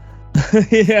it?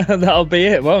 Yeah, that'll be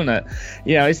it, won't it?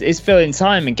 You know, it's filling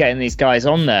time and getting these guys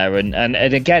on there, and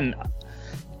again,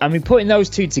 I mean, putting those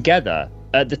two together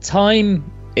at the time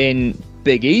in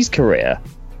Big E's career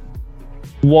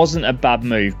wasn't a bad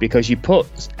move, because you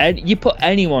put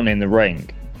anyone in the ring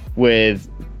with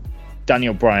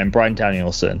Daniel Bryan, Bryan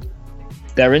Danielson,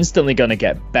 they're instantly going to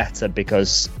get better,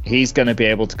 because he's going to be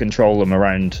able to control them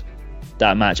around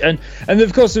that match. And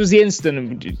of course there was the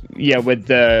instant with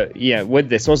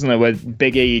this, wasn't there, where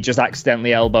Big E just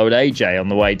accidentally elbowed AJ on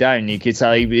the way down. You could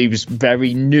tell he was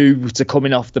very new to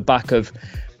coming off the back of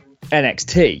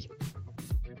NXT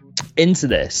into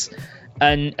this,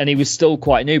 and he was still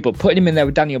quite new, but putting him in there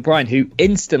with Daniel Bryan, who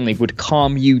instantly would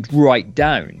calm you right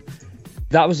down,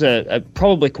 that was a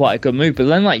probably quite a good move. But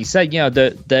then, like you said, you know,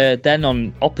 they're then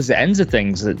on opposite ends of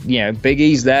things. You know, Big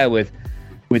E's there with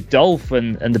Dolph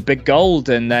and the Big Gold,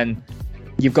 and then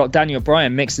you've got Daniel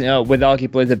Bryan mixing it up with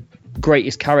arguably the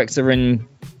greatest character in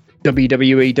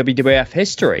WWE, WWF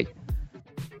history.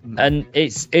 And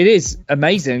it is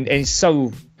amazing, and it's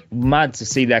so mad to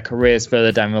see their careers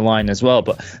further down the line as well.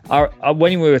 But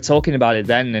when we were talking about it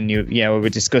then, and we were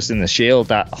discussing the Shield,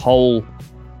 that whole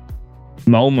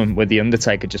moment with the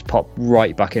Undertaker just popped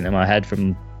right back into my head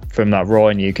from that Raw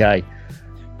in UK.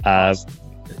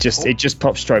 It just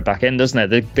pops straight back in,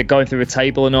 doesn't it? They're going through a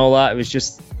table and all that. It was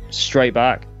just straight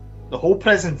back. The whole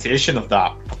presentation of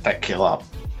that particular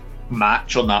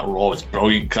match on that Raw is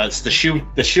brilliant, because the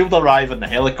Shield arrive in the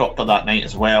helicopter that night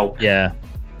as well. Yeah,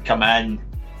 come in,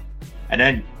 and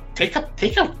then Taker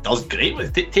does great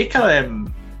with it. Taker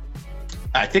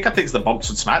takes the bumps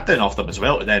on SmackDown off them as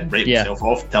well, and then writes himself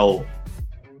off till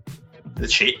the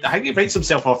shade. I think he writes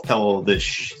himself off till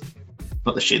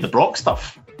the Brock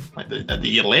stuff, like the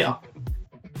year later,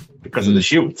 because of the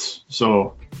Shields.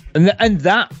 So and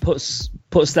that puts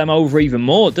them over even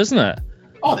more, doesn't it?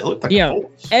 Oh, they look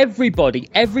like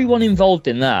everyone involved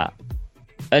in that,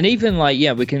 and even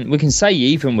we can say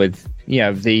even with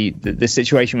the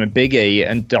situation with Big E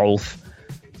and Dolph,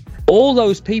 all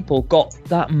those people got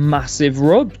that massive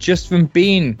rub just from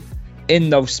being in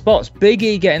those spots. Big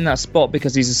E getting that spot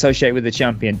because he's associated with the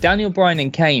champion. Daniel Bryan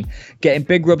and Kane getting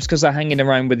big rubs because they're hanging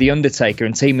around with the Undertaker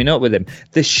and teaming up with him.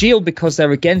 The Shield because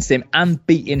they're against him and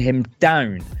beating him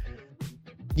down.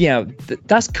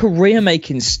 That's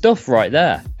career-making stuff right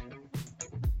there.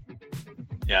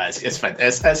 Yeah,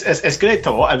 it's great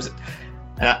to watch.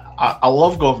 I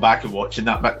love going back and watching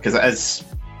that bit, because it is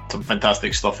some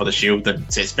fantastic stuff for the Shield, and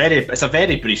it's a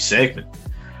very brief segment,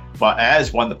 but it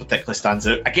is one that particularly stands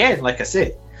out. Again, like I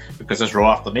said, because it's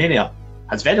Raw after Mania,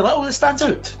 has very little that stands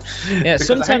out. Yeah,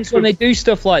 sometimes when they do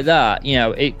stuff like that,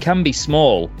 it can be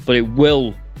small, but it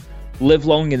will live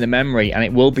long in the memory, and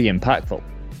it will be impactful.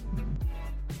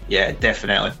 Yeah,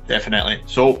 definitely.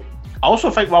 So I also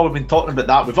think while we've been talking about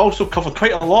that, we've also covered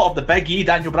quite a lot of the Big E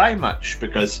Daniel Bryan match,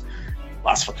 because it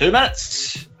lasts for 2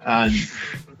 minutes and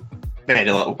very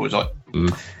little goes on.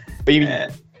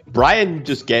 But Bryan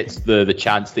just gets the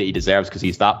chance that he deserves because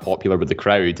he's that popular with the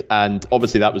crowd, and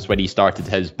obviously that was when he started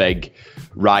his big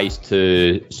rise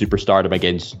to superstardom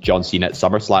against John Cena at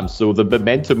SummerSlam, so the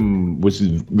momentum was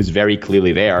very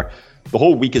clearly there. The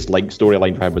whole weakest link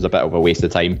storyline for him was a bit of a waste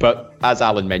of time, but as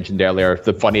Alan mentioned earlier,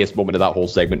 the funniest moment of that whole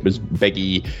segment was Big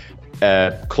E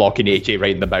clocking AJ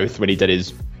right in the mouth when he did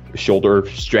his shoulder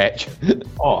stretch.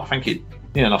 I think he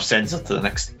need enough sensor to the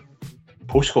next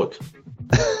postcode.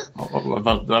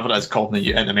 Whatever it's called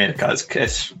in America,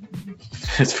 it's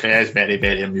very,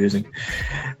 very amusing.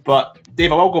 But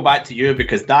Dave, I will go back to you,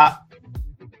 because that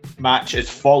match is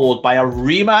followed by a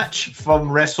rematch from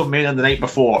WrestleMania the night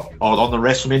before, or on the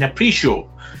WrestleMania pre-show,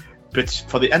 but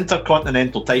for the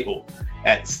Intercontinental title.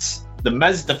 It's The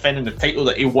Miz defending the title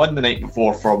that he won the night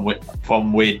before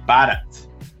from Wade Barrett.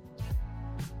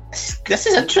 This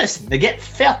is interesting. They get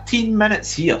 13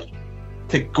 minutes here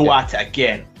to go at it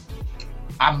again.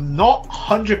 I'm not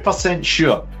 100%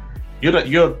 sure.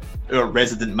 You're a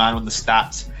resident man on the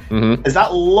stats. Mm-hmm. Is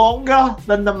that longer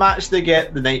than the match they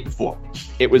get the night before?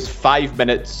 It was 5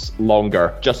 minutes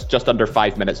longer, just under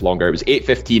 5 minutes longer. It was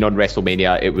 8:15 on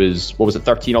WrestleMania. It was,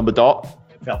 13 on the dot?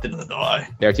 13 on the dot,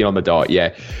 13 on the dot,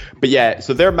 yeah. But yeah,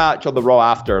 so their match on the Raw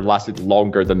after lasted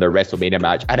longer than their WrestleMania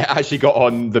match, and it actually got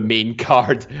on the main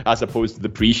card as opposed to the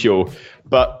pre-show.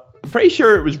 But I'm pretty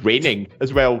sure it was raining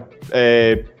as well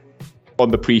on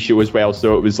the pre-show as well,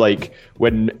 so it was like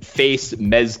when face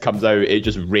Miz comes out, it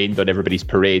just rained on everybody's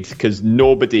parade, because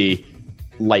nobody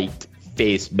liked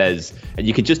face Miz, and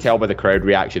you could just tell by the crowd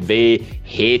reaction. They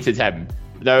hated him.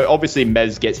 Now obviously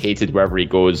Miz gets hated wherever he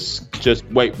goes, just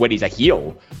when he's a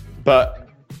heel, but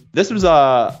this was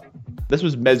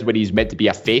Miz when he's meant to be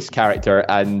a face character,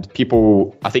 and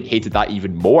people I think hated that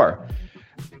even more.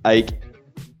 And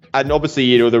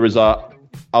obviously, there was a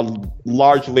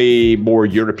largely more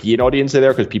European audience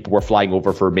there, because people were flying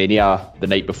over for Mania the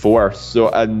night before. So,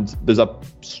 and there's a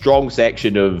strong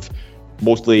section of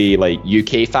mostly like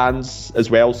UK fans as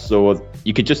well. So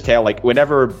you could just tell, like,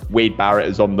 whenever Wade Barrett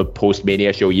is on the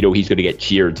post-Mania show, he's going to get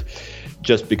cheered,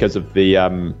 just because of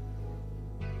the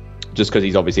just because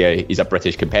he's obviously he's a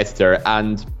British competitor.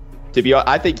 And to be honest,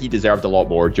 I think he deserved a lot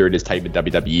more during his time in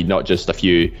WWE, not just a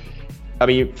few. I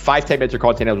mean, 5-time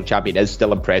Intercontinental Champion is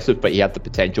still impressive, but he had the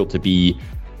potential to be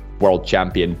World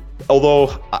Champion.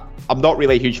 Although I'm not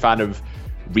really a huge fan of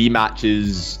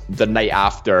rematches the night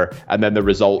after and then the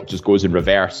result just goes in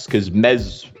reverse, because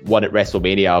Miz won at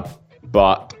WrestleMania,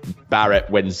 but Barrett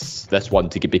wins this one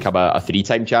to become a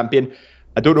 3-time champion.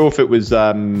 I don't know if it was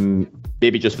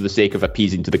maybe just for the sake of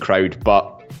appeasing to the crowd,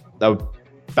 but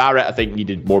Barrett, I think,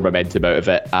 needed more momentum out of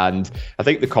it. And I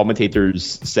think the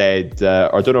commentators said,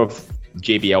 or I don't know if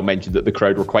JBL mentioned that the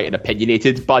crowd were quite an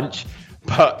opinionated bunch,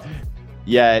 but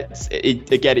yeah,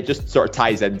 it just sort of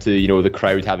ties into, the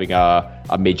crowd having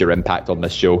a major impact on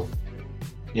this show.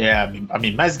 Yeah, I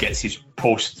mean, Miz gets his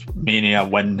post-Mania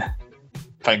win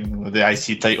thing with the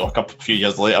IC title a few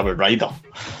years later with Ryder.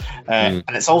 And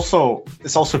it's also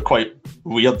quite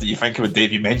weird that you think about,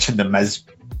 Dave, you mentioned the Miz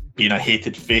being a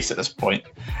hated face at this point.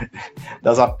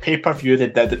 There's a pay-per-view they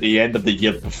did at the end of the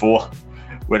year before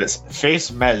where it's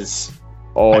face Miz.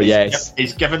 Oh, yes.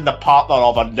 He's given the partner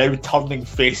of a now turning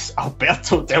face,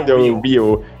 Alberto Del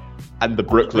Rio, and the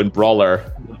Brooklyn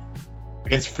Brawler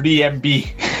against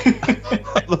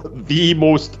 3MB. The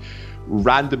most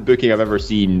random booking I've ever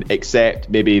seen, except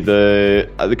maybe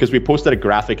because we posted a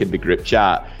graphic in the group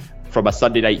chat from a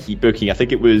Sunday Night Heat booking. I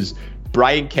think it was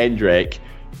Brian Kendrick,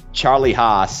 Charlie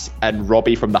Haas, and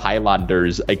Robbie from the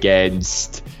Highlanders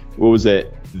against, what was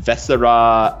it,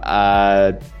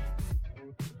 Viscera,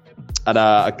 and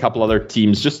a couple other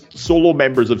teams, just solo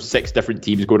members of 6 different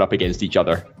teams going up against each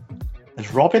other.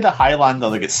 Is Robbie the Highlander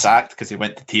that gets sacked because he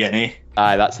went to TNA?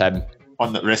 Aye, that's him.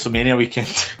 On the WrestleMania weekend.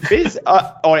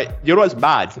 Alright, you know what's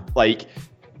mad? Like,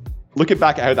 looking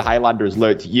back at how the Highlanders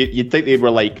looked, you'd think they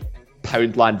were like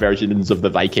Poundland versions of the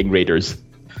Viking Raiders.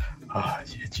 Oh,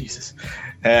 Jesus.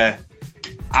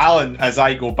 Alan, as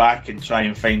I go back and try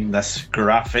and find this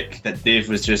graphic that Dave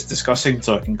was just discussing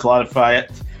so I can clarify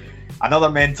it, another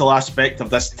mental aspect of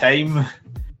this time,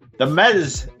 The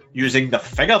Miz using the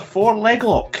figure 4 leg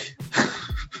lock.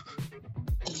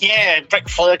 Yeah, Ric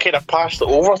Flair kind of passed it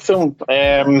over to him.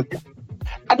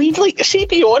 I mean, like, see, to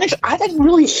be honest, I didn't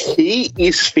really hate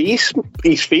his face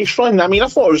run. I mean, I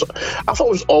thought it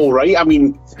was all right. I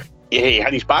mean, he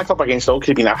had his back up against all because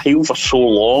he'd been a heel for so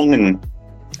long, and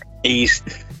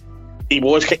it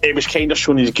was kind of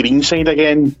showing his green side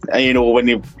again. When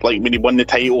he won the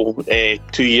title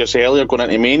 2 years earlier, going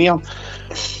into Mania.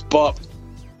 But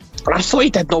I thought he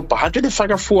did not bad with the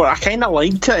figure four. I kind of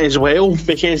liked it as well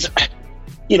because,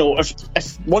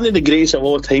 if one of the greats of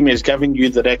all time is giving you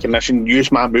the recognition,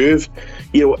 use my move,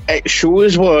 it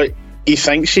shows what he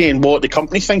thinks and what the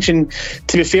company thinks. And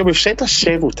to be fair, we've said this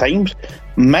several times,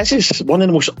 Miz is one of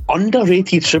the most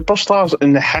underrated superstars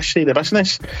in the history of the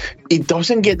business. He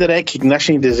doesn't get the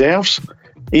recognition he deserves.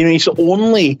 He's the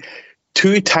only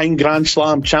 2-time Grand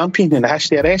Slam champion in the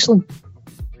history of wrestling.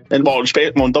 And on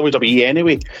WWE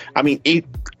anyway. I mean,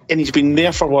 he's been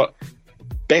there for what,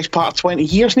 best part of 20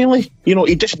 years nearly.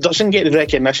 He just doesn't get the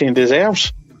recognition he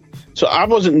deserves. So I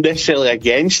wasn't necessarily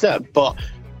against it, but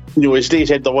as Dave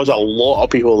said, there was a lot of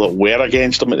people that were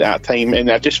against him at that time,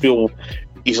 and I just feel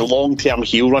his long-term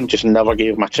heel run just never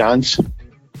gave him a chance.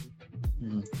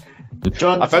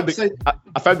 John, I found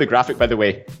the graphic, by the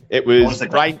way. It was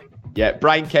Brian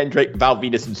Kendrick, Val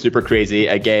Venus, and Super Crazy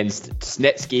against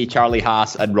Snitsky, Charlie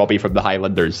Haas, and Robbie from the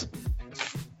Highlanders.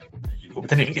 We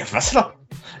didn't even get a visitor.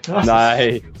 Nah.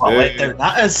 What a letdown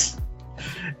that is.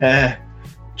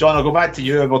 John, I'll go back to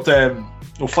you, but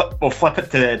we'll flip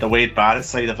it to the Wade Barrett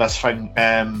side of this thing.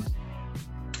 I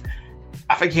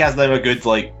think he has now a good,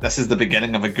 this is the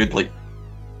beginning of a good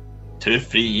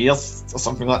 2-3 years or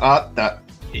something like that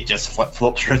he just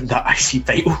flip-flops around that IC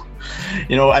title.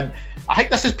 And I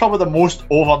think this is probably the most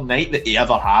overnight that he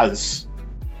ever has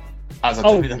as a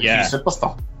WWE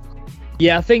superstar.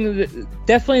 Yeah, I think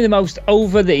definitely the most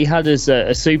over that he had as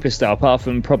a superstar, apart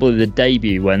from probably the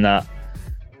debut when that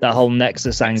whole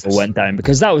Nexus angle went down,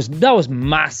 because that was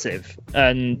massive,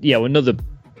 and another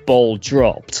ball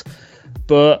dropped.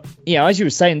 But as you were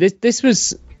saying, this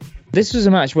was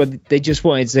a match where they just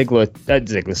wanted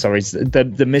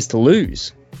the Miz to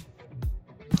lose,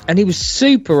 and he was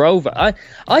super over.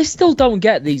 I still don't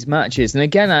get these matches, and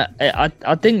again,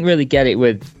 I didn't really get it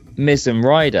with Miz and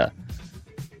Ryder.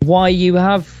 Why you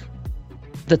have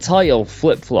the title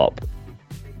flip-flop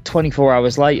 24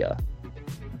 hours later.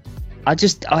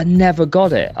 I never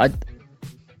got it.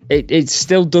 It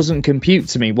still doesn't compute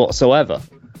to me whatsoever.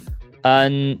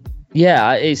 And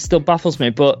it still baffles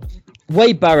me. But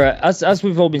Wade Barrett, as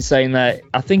we've all been saying there,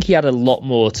 I think he had a lot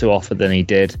more to offer than he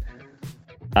did.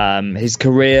 His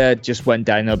career just went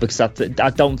downhill because I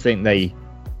don't think they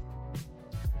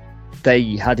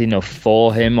had enough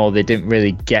for him, or they didn't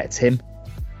really get him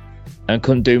and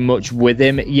couldn't do much with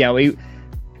him.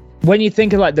 When you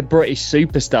think of the British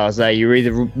superstars there, you're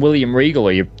either William Regal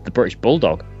or you're the British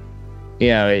Bulldog.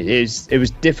 It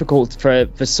was difficult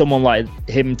for someone like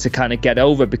him to kind of get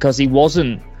over, because he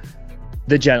wasn't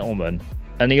the gentleman,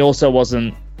 and he also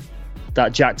wasn't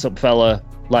that jacked up fella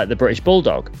like the British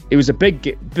Bulldog. He was a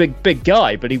big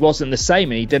guy, but he wasn't the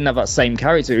same, and he didn't have that same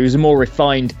character. He was a more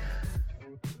refined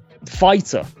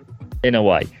fighter in a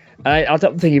way. I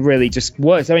don't think he really just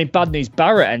works. I mean, Bad News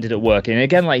Barrett ended up working. And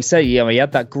again, like you say, he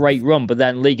had that great run, but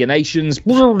then League of Nations,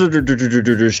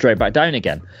 straight back down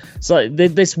again. So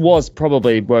this was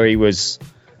probably where he was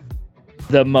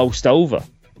the most over.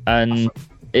 And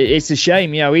it's a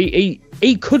shame. He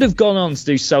could have gone on to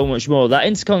do so much more. That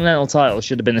Intercontinental title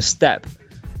should have been a step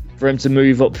for him to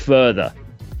move up further.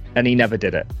 And he never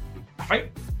did it. I think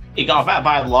he got a bit of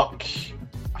bad luck.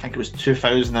 I think it was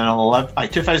 2011.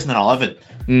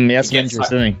 He had some injuries,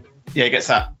 didn't he? Yeah, he gets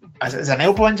that. Is it an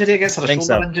elbow injury, I guess, or a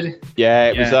shoulder injury? Yeah,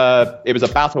 it was a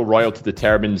battle royal to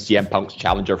determine CM Punk's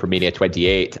challenger for Mania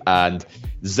 28, and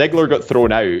Ziggler got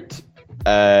thrown out,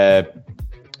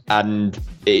 and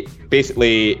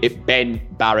it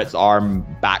bent Barrett's arm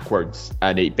backwards,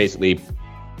 and it basically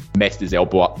messed his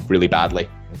elbow up really badly.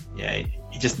 Yeah,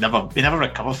 he never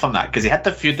recovered from that, because he had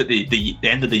the feud at the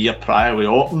end of the year prior with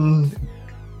Orton.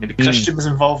 Maybe Christian was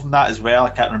involved in that as well, I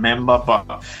can't remember,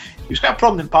 but he was quite a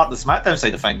prominent part of the SmackDown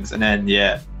side of things, and then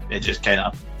it just he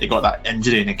got that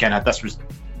injury, and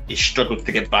he struggled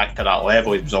to get back to that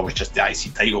level. He was always just the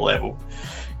IC title level,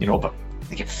 but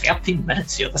they get 13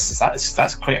 minutes here.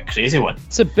 That's quite a crazy one.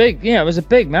 It's it was a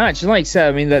big match, and like I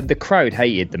said, I mean the crowd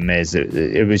hated the Miz.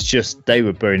 It was just, they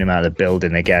were booing him out of the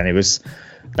building again.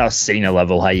 That was Cena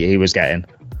level hate he was getting,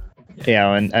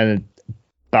 and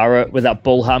Barrett with that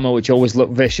bull hammer, which always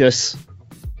looked vicious,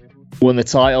 won the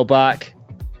title back.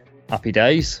 Happy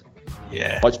days.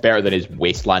 Yeah. Much better than his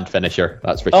Wasteland finisher,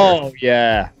 that's for sure. Oh,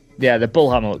 yeah. Yeah, the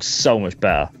bull hammer looks so much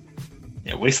better.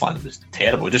 Yeah, Wasteland was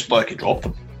terrible. Just like he dropped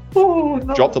him. Oh,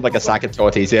 no. Dropped him like a sack of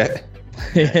totties, yeah.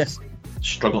 Yeah.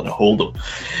 Struggling to hold him.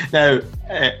 Now,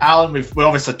 Alan, we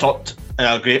obviously talked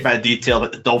a great bit of detail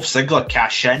about the Dolph Ziggler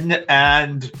cash in,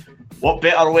 and what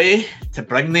better way to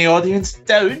bring the audience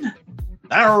down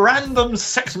than a random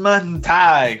 6-man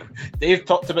tag. Dave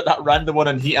talked about that random one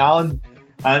in Heat Allen,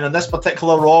 and in this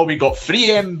particular Raw we got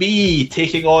 3MB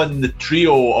taking on the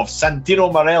trio of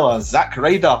Santino Marella, Zack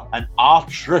Ryder and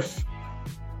R-Truth.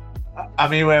 I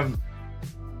know you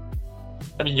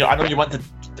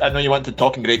want to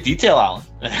talk in great detail, Alan,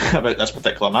 about this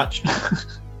particular match.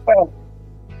 Well,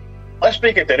 let's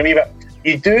break it down a wee bit.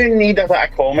 You do need a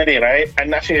bit of comedy, right?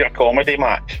 And this is a comedy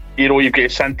match. You know, you've got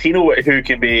Santino, who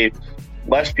can be,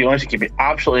 let's be honest, he can be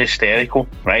absolutely hysterical,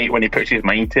 right, when he puts his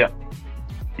mind to it.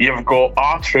 You've got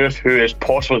R-Truth, who is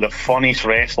possibly the funniest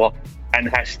wrestler in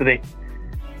history.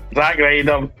 Zack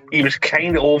Ryder, he was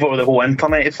kind of over with the whole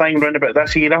internet thing round about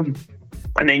this era.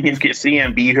 And then you've got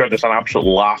 3MB, who are just an absolute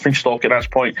laughing stock at this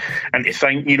point. And to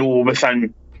think,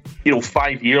 within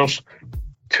 5 years,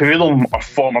 2 of them are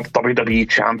former WWE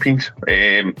champions.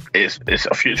 It's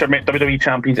a future WWE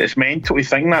champions. It's mental to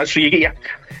think that. So you get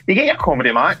your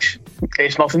comedy match.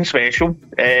 It's nothing special.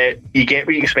 You get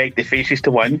what you expect the faces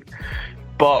to win,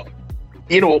 but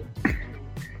it's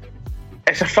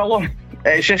a filler.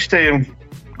 It's just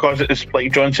because it's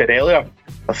like John said earlier,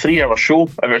 a 3-hour show.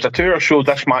 If it was a 2-hour show,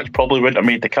 this match probably wouldn't have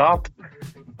made the card.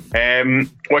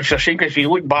 Which is a shame, because if you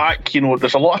look back,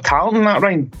 there's a lot of talent in that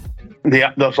ring.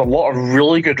 There's a lot of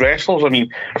really good wrestlers. I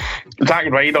mean, Zack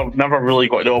Ryder never really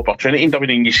got the opportunity in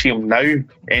WWE. You see him now,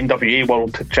 NWA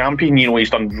World Champion.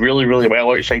 He's done really, really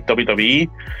well outside WWE.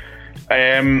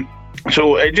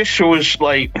 So it just shows,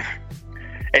 like,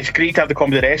 it's great to have the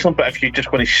comedy wrestling, but if you're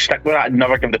just going to stick with that and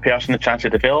never give the person a chance to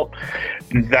develop,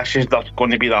 that's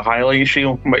going to be the highlight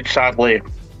reel, which sadly,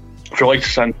 for like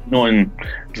Santino and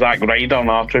Zack Ryder and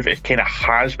R-Truth, it kind of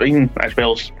has been, as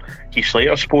well as Heath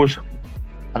Slater, I suppose.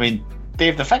 I mean,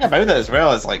 Dave, the thing about it as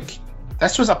well is, like,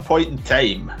 this was a point in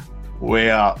time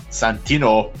where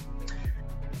Santino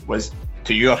was,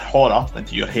 to your horror and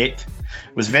to your hate,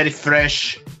 was very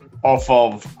fresh off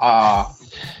of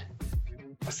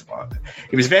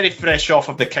he was very fresh off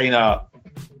of the kind of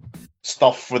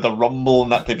stuff with the Rumble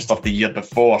and that type of stuff the year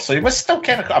before. So he was still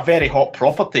kind of a very hot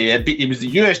property. He was the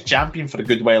US champion for a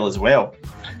good while as well.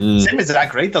 Same as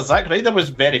Zack Ryder. Zack Ryder was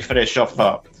very fresh off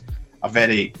a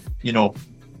very,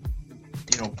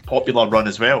 popular run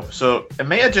as well. So it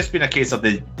might have just been a case of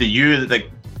these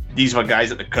were guys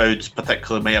that the crowds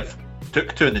particularly may have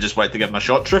took to, and they just wanted to give him a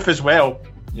shot. Truth as well,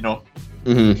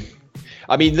 Mm-hmm.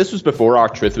 I mean, this was before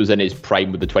R-Truth was in his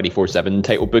prime with the 24/7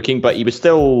 title booking, but he was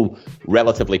still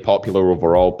relatively popular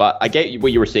overall. But I get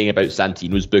what you were saying about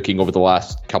Santino's booking over the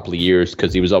last couple of years,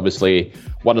 because he was obviously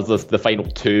one of the final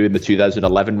 2 in the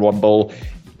 2011 Rumble.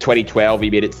 2012, he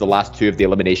made it to the last 2 of the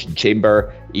Elimination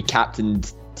Chamber. He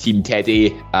captained Team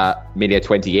Teddy at Mania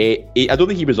 28. I don't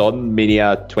think he was on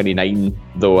Mania 29,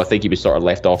 though. I think he was sort of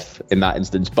left off in that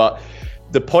instance. But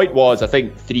the point was, I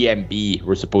think 3MB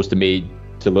were supposed to made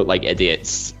to look like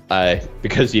idiots,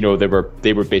 because they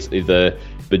were basically the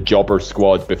jobber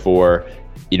squad before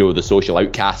the Social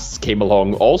Outcasts came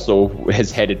along, also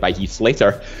headed by Heath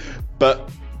Slater. But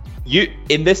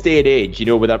in this day and age,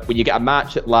 when you get a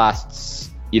match that lasts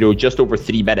just over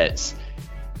 3 minutes,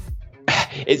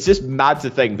 it's just mad to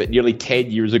think that nearly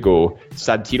 10 years ago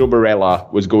Santino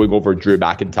Marella was going over Drew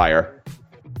McIntyre.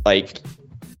 Like,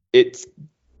 it's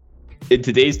in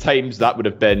today's times that would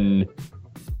have been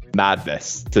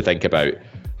madness to think about.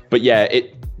 But yeah,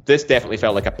 this definitely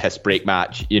felt like a piss break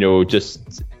match,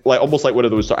 just like almost like one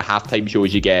of those sort of halftime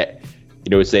shows you get,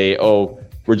 say, oh,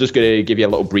 we're just going to give you a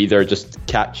little breather, just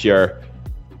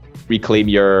reclaim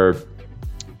your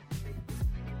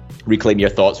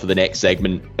thoughts for the next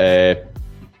segment.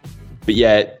 But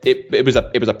yeah, it was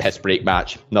a piss break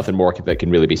match. Nothing more that can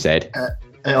really be said.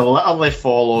 It literally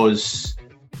follows.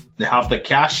 They have the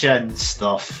cash in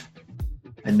stuff,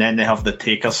 and then they have the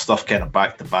taker stuff kind of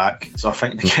back to back. So I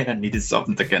think they kind of needed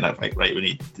something to kind of like, right, we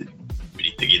need to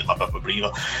give them a bit of a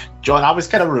breather. John, I was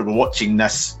kind of watching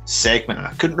this segment and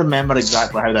I couldn't remember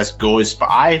exactly how this goes, but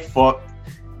I thought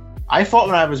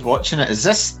when I was watching it, is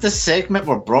this the segment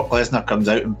where Brock Lesnar comes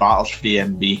out and batters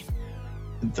 3MB?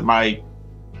 And to my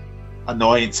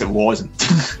annoyance, it wasn't.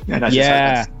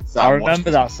 I remember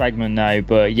that segment now,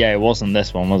 but yeah, it wasn't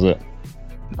this one, was it?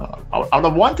 No, I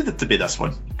wanted it to be this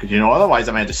one, because otherwise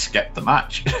I might have just skipped the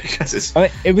match.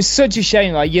 It was such a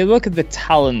shame. Like, you look at the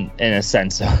talent in a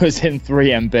sense that was in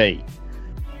 3MB,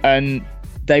 and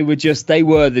they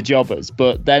were the jobbers.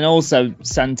 But then also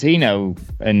Santino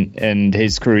and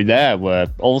his crew there were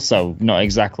also not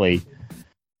exactly,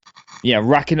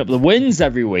 racking up the wins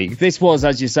every week. This was,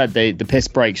 as you said, the piss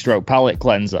break stroke palate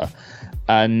cleanser,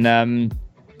 and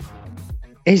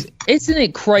Isn't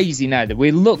it crazy now that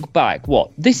we look back?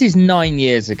 What? This is 9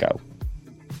 years ago.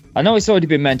 I know it's already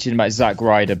been mentioned about Zack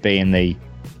Ryder being the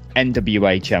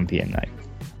NWA champion now.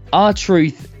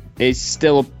 R-Truth is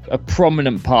still a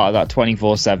prominent part of that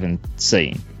 24/7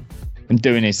 scene and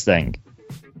doing his thing.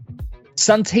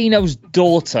 Santino's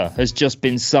daughter has just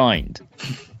been signed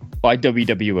by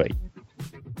WWE.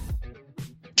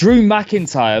 Drew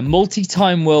McIntyre,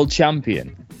 multi-time world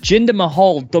champion. Jinder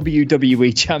Mahal,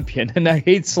 WWE champion. And now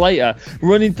Heath Slater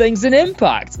running things in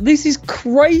Impact. This is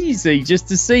crazy just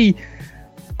to see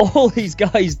all these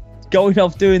guys going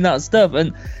off doing that stuff.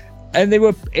 And they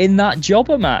were in that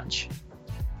jobber match.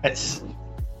 It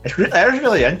was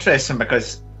really interesting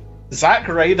because Zack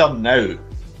Ryder now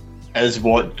is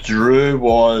what Drew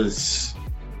was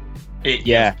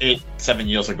 7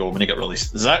 years ago when he got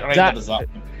released. Zack Ryder does that.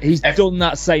 He's done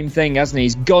that same thing, hasn't he?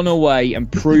 He's gone away and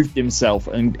proved himself,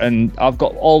 and I've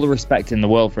got all the respect in the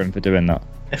world for him for doing that.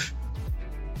 If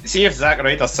Zack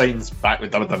Ryder signs back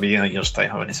with WWE in a year's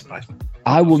time, I wouldn't be surprised.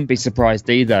 I wouldn't be surprised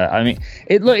either. I mean,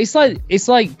 it's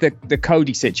like the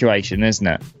Cody situation, isn't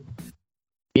it?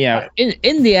 Yeah.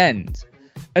 In the end,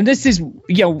 and this is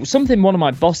something one of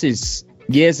my bosses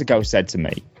years ago said to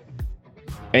me,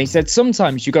 and he said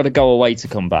sometimes you got to go away to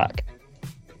come back,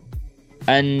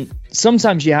 and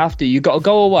sometimes you got to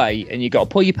go away and you got to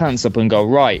pull your pants up and go,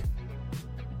 right,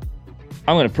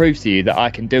 I'm going to prove to you that I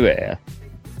can do it here,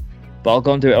 but I'll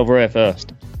go and do it over here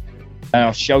first, and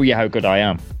I'll show you how good I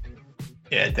am.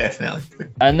 Yeah, definitely.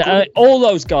 And all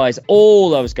those guys,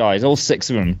 all 6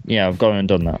 of them, have gone and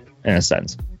done that in a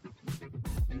sense.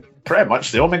 Pretty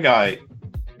much. The only guy, I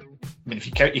mean, if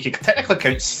you count, you could technically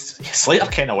count Slater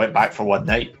kind of went back for one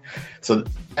night. So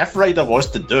if Ryder was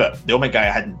to do it, the only guy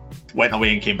I hadn't went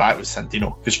away and came back was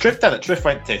Santino. Because Truth did it. Truth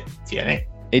went to TNA.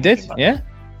 He did, yeah.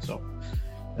 So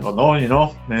never know,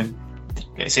 And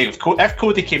say if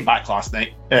Cody came back last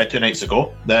night, 2 nights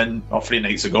ago, then or 3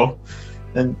 nights ago,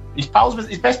 then his pals with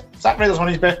his best. Zack Ryder's one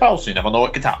of his best pals, so you never know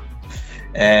what could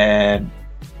happen.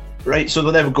 Right, so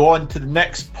then we go on to the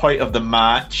next point of the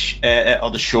match,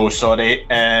 or the show, sorry.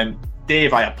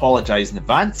 Dave, I apologise in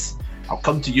advance. I'll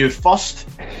come to you first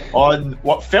on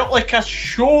what felt like a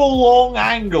show-long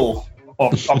angle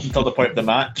up until the point of the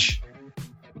match.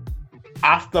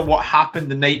 After what happened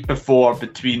the night before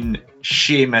between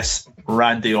Sheamus,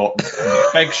 Randy Orton, and the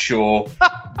Big Show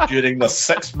during the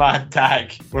 6-man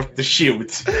tag with the Shield.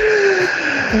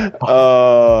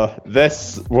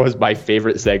 This was my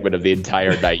favourite segment of the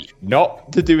entire night.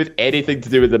 Not to do with anything to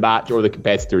do with the match or the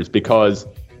competitors, because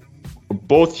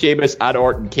both Sheamus and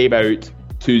Orton came out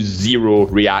to zero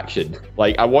reaction.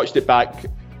 Like, I watched it back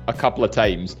a couple of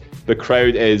times. The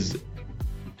crowd is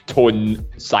tone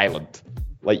silent.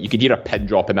 Like, you could hear a pin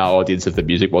drop in that audience if the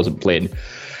music wasn't playing.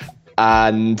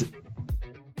 And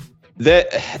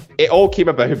it all came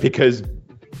about because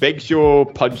Big Show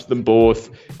punched them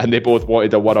both, and they both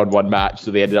wanted a one-on-one match,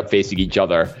 so they ended up facing each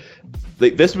other.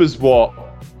 Like, this was like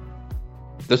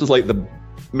the...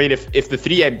 I mean, if the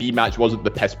 3MB match wasn't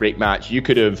the piss break match, you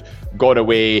could have gone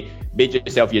away, made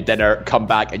yourself your dinner, come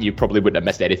back, and you probably wouldn't have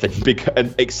missed anything,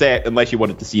 except unless you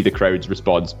wanted to see the crowd's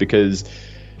response, because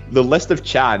the list of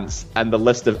chants and the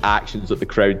list of actions that the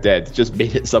crowd did just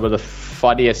made it some of the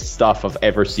funniest stuff I've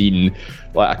ever seen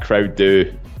like a crowd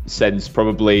do since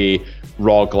probably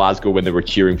Raw Glasgow when they were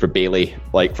cheering for Bayley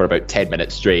like for about 10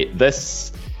 minutes straight.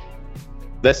 This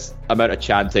amount of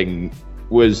chanting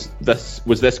was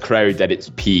this crowd at its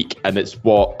peak, and it's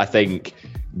what I think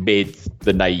made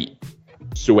the night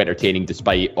so entertaining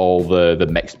despite all the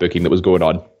mixed booking that was going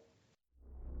on.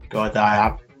 God,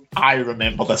 I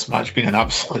remember this match being an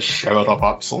absolute shower of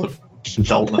absolute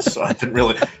dullness. So I didn't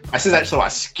really. This is actually what I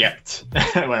skipped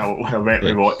when I went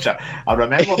to watch it. I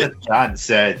remember the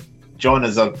chants. John,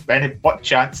 what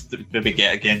chants did we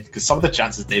get again? Because some of the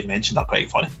chances Dave mentioned are quite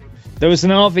funny. There was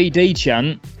an RVD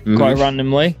chant quite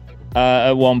randomly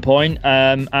at one point,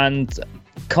 and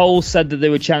Cole said that they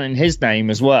were chanting his name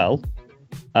as well.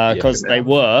 Because they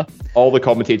were. All the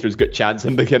commentators got chants,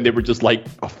 and again they were just like,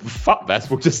 oh, fuck this,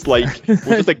 we'll just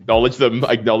acknowledge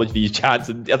these chants.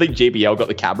 And I think JBL got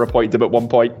the camera pointed at one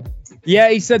point. Yeah,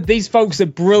 he said these folks are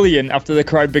brilliant after the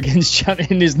crowd begins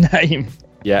chanting his name.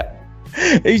 Yeah.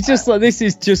 He's just like, this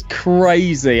is just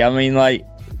crazy. I mean, like,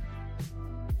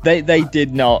 they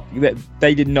did not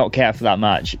care for that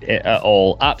match at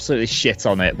all. Absolutely shit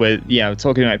on it. With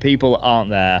talking about people that aren't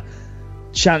there,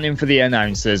 chanting for the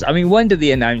announcers. I mean, when do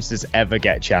the announcers ever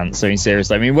get chants? I mean,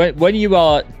 seriously. I mean, when you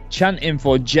are chanting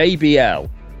for JBL,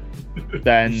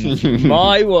 then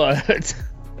my word.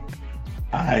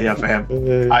 I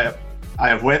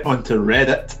have went onto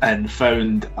Reddit and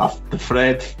found the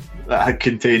thread that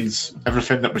contains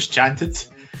everything that was chanted.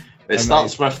 It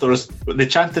starts with they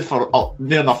chanted for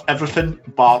near enough everything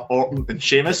bar Orton and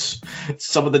Sheamus.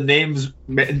 Some of the names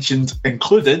mentioned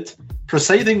included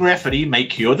presiding referee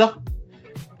Mike Yoda,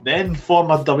 then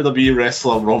former WWE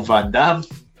wrestler Rob Van Dam,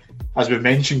 as we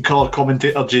mentioned, colour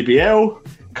commentator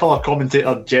JBL, colour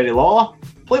commentator Jerry Lawler,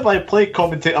 play-by-play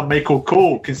commentator Michael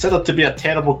Cole, considered to be a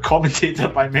terrible commentator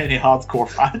by many hardcore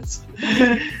fans,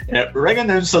 ring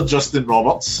announcer Justin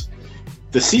Roberts,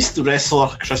 deceased wrestler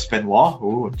Chris Benoit,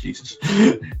 oh Jesus,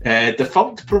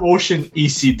 defunct promotion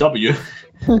ECW,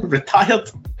 retired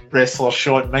wrestler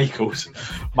Shawn Michaels,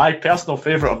 my personal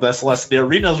favourite of this list, the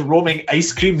arena's roaming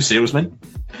ice cream salesman,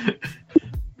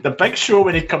 the Big Show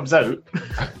when he comes out,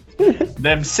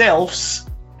 themselves,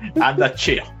 and a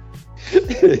chair.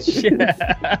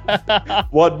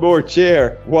 One more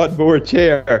chair.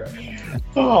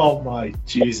 Oh my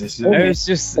Jesus!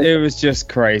 It was just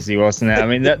crazy, wasn't it? I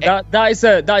mean,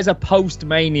 that is a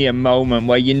post-Mania moment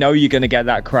where you know you're going to get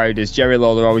that crowd, as Jerry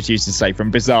Lawler always used to say,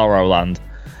 from Bizarro Land.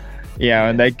 Yeah,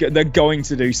 and they're going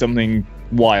to do something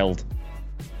wild.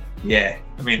 Yeah,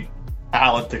 I mean,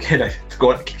 Alan, to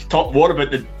talk more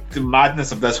about the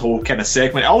madness of this whole kind of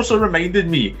segment, it also reminded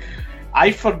me.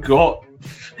 I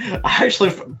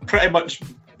actually pretty much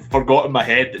forgot in my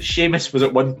head that Sheamus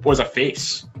was a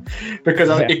face, because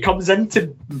it comes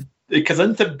into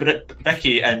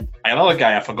Vicky and another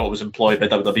guy I forgot was employed by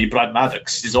WWE, Brad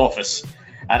Maddox, his office,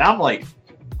 and I'm like,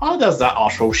 oh, there's that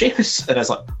arsehole Sheamus, and it's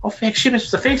like, oh, fuck, Sheamus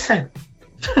was a face thing.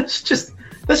 It's just,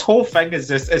 this whole thing is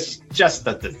just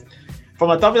from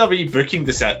a WWE booking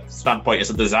standpoint, it's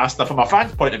a disaster. From a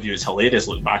fan's point of view, it's hilarious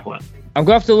looking back on it. I'm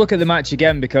going to have to look at the match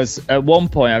again, because at one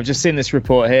point, I've just seen this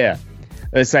report here.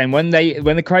 They're saying when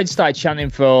the crowd started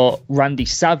chanting for Randy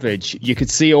Savage, you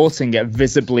could see Orton get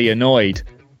visibly annoyed.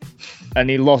 And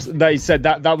he lost. They said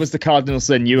that was the cardinal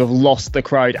sin. You have lost the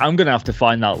crowd. I'm going to have to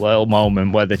find that little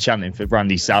moment where they're chanting for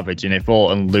Randy Savage, and if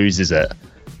Orton loses it.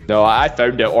 No, I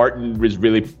found that Orton was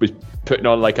putting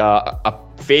on like a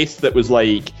face that was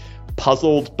like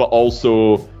puzzled, but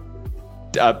also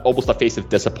almost a face of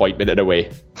disappointment in a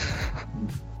way.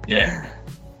 Yeah,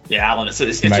 Alan, it's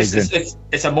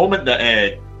a moment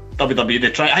that WWE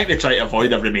they try to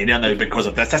avoid every Mania now because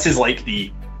of this. This is like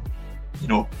the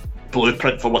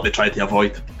blueprint for what they try to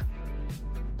avoid.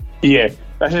 Yeah,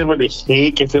 this is what they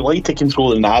take. If they like to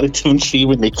control the narrative and see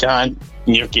when they can't,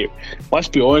 you get. Let's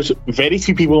be honest, very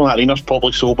few people in the arena are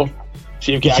probably sober.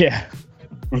 So you've got a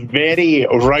very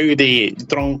rowdy,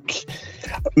 drunk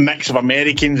mix of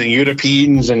Americans and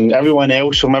Europeans and everyone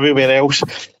else from everywhere else.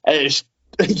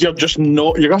 You're just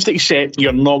not. You're going to accept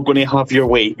you're not going to have your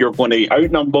way. You're going to be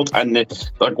outnumbered, and they're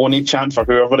going to chant for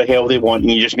whoever the hell they want,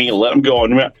 and you just need to let them go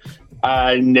on with it.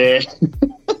 And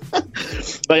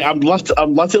like I'm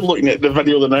literally looking at the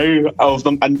video now of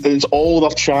them, and it's all their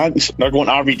chants. They're going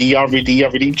RVD,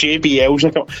 JBL's.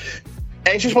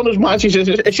 It's just one of those matches.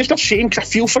 It's just a shame, because I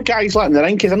feel for guys like in the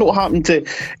ring, because I know what happened to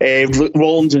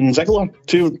Rollins and Ziggler,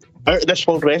 two out of this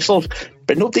world wrestlers,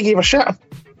 but nobody gave a shit.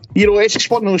 It's just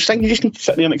one of those things. You just need to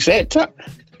sit there and accept it.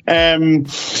 At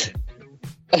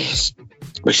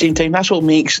the same time, that's what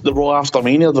makes the Raw after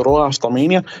Mania,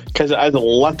 because it is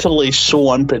literally so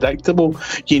unpredictable.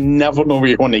 You never know what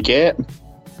you're going to get.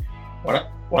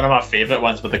 One of my favourite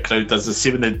ones with the crowd does is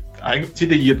see the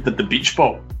year did the beach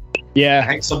ball. Yeah, I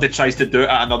think somebody tries to do it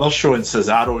at another show, and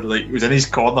Cesaro was in his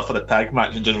corner for the tag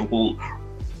match and just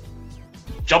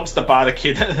jumps the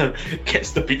barricade and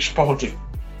gets the beach ball just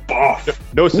barf.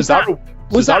 No, Cesaro.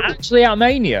 Was that actually at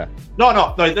Mania? No,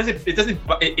 it doesn't.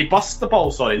 He busts the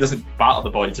ball. Sorry, it doesn't batter the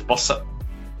ball. He just busts it.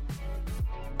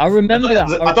 I remember that.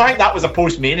 I don't think that was a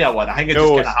post-Mania one. I think it just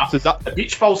kind of happened. The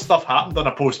beach ball stuff happened on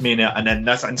a post-Mania, and then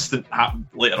this incident happened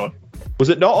later on. Was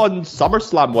it not on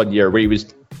SummerSlam one year where he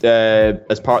was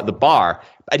as part of the bar,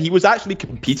 and he was actually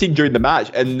competing during the match,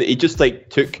 and he just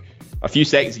took a few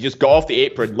seconds. He just got off the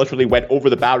apron, literally went over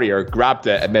the barrier, grabbed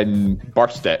it, and then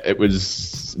burst it. It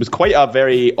was quite a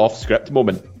very off-script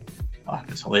moment. Oh,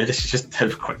 it's hilarious. It's just how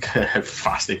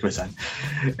fast he goes in.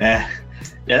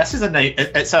 This is a night.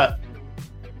 It's a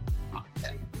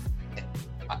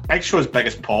Big Show's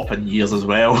biggest pop in years as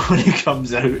well when he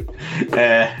comes out.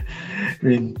 I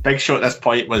mean, Big Show at this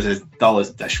point was as dull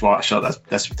as dishwater.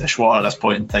 This dishwater at this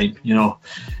point in time,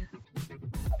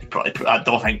 I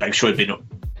don't think Big Show had been.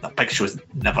 Big Show's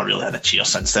never really had a cheer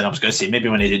since then. I was going to say maybe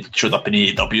when he showed up in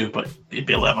AEW, but he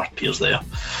barely ever appears there.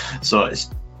 So it's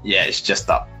just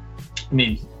that. I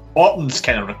mean, Orton's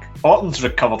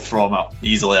recovered from it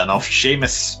easily enough.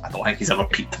 Sheamus, I don't think he's ever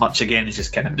peaked much again. He's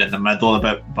just kind of in the middle a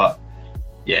bit. But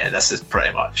yeah, this is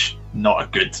pretty much not a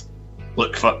good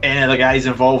look for any of the guys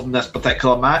involved in this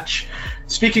particular match.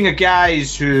 Speaking of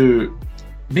guys who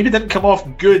maybe didn't come off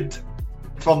good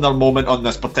from their moment on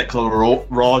this particular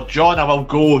Raw, John, I will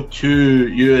go to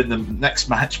you in the next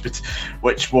match,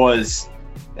 which was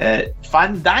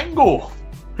Fandango,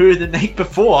 who the night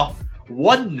before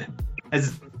won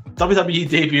his WWE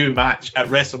debut match at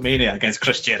WrestleMania against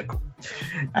Chris Jericho,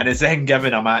 and is then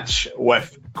given a match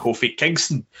with Kofi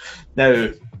Kingston. Now,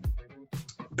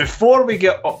 before we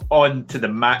get on to the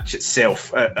match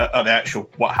itself, or the actual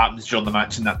what happens during the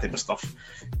match and that type of stuff,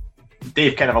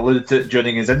 Dave kind of alluded to it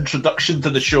during his introduction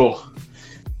to the show.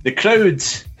 The crowd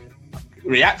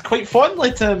react quite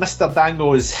fondly to Mr.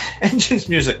 Dango's entrance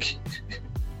music.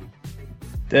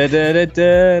 Yeah,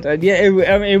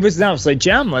 it was an absolute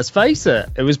jam, let's face it.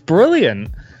 It was brilliant.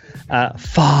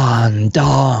 Fandango.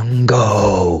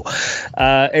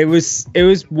 It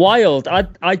was wild.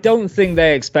 I don't think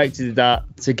they expected that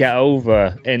to get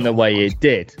over in the way it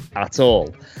did at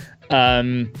all.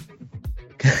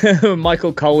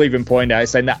 Michael Cole even pointed out,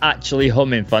 saying they're actually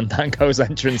humming Fandango's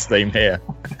entrance theme here.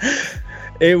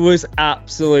 It was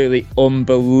absolutely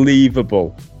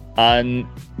unbelievable. And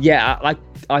yeah,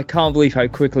 I can't believe how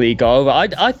quickly he got over.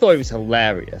 I thought it was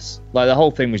hilarious. Like, the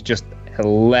whole thing was just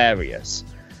hilarious.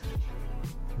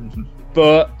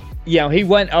 But, he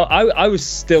went... I was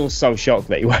still so shocked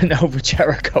that he went over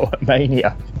Jericho at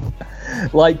Mania.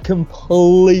 Like,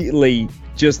 completely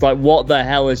just like, what the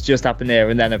hell has just happened here?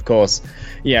 And then, of course,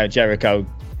 Jericho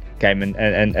came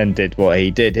and did what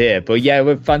he did here. But yeah,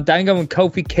 with Fandango and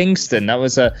Kofi Kingston, that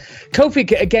was a... Kofi,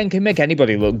 again, can make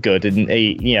anybody look good. And,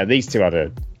 these two had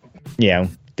a...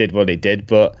 did what he did,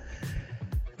 but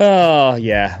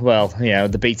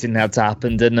the beating had to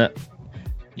happen, didn't it?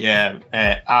 Yeah,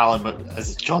 Alan,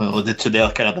 as John alluded to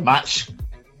there, kind of the match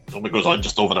only goes on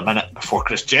just over a minute before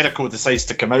Chris Jericho decides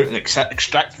to come out and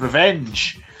extract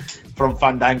revenge from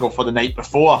Fandango for the night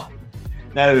before.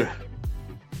 Now,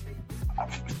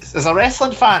 as a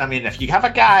wrestling fan, I mean, if you have a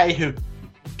guy who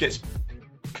gets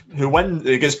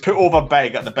put over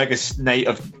big at the biggest night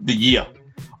of the year,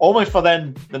 only for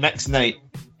then the next night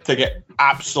to get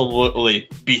absolutely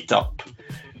beat up,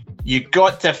 you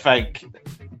got to think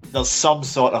there's some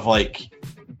sort of like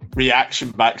reaction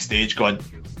backstage going,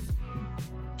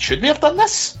 should we have done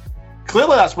this?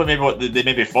 Clearly that's what they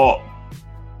maybe thought,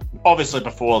 obviously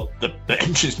before the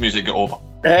entrance music got over.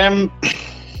 I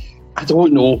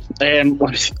don't know.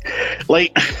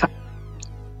 Like,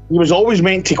 he was always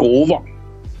meant to go over,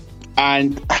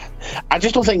 and I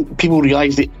just don't think people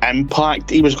realise the impact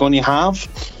he was going to have,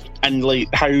 and like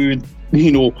how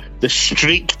the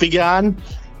streak began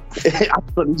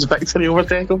after his victory over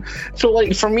Jericho. So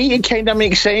like, for me, it kind of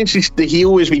makes sense. The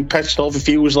heel has been pissed off. It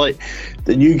feels like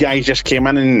the new guy just came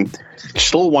in and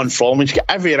stole one from him. He's got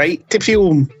every right to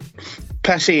feel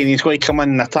pissy, and he's going to come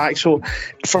in and attack. So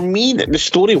for me, the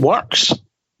story works.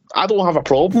 I don't have a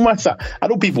problem with it. I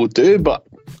know people do, but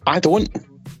I don't.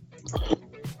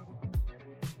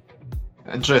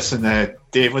 Interesting.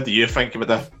 Dave, what do you think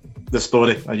about the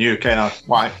story? Are you kind of,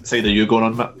 what side are you going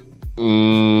on with?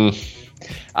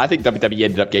 I think WWE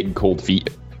ended up getting cold feet,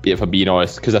 if I'm being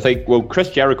honest, because I think, Chris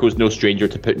Jericho's no stranger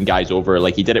to putting guys over.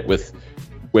 Like, he did it with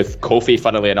Kofi,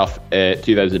 funnily enough,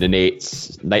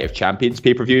 2008's Night of Champions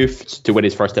pay-per-view to win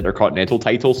his first Intercontinental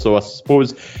title. So I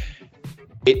suppose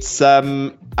it's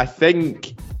I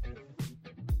think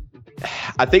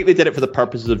they did it for the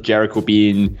purposes of Jericho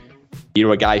being,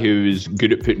 a guy who's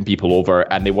good at putting people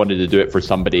over, and they wanted to do it for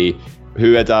somebody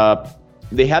who had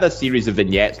they had a series of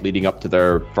vignettes leading up to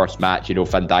their first match.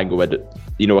 Fandango had,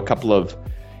 a couple of...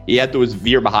 He had those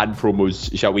Veer Mahan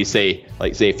promos, shall we say,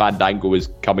 like, say, Fandango is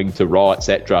coming to Raw,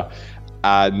 etc.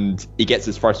 And he gets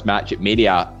his first match at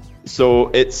Mania. So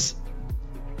it's...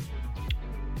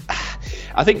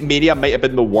 I think Mania might have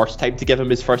been the worst time to give him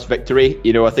his first victory.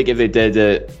 I think if they did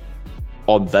it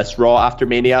on this Raw after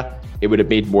Mania, it would have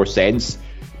made more sense.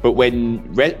 But when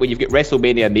you've got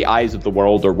WrestleMania and the eyes of the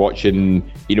world are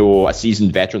watching, a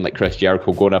seasoned veteran like Chris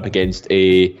Jericho going up against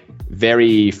a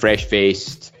very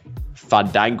fresh-faced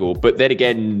Fandango. But then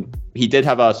again, he did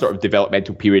have a sort of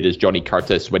developmental period as Johnny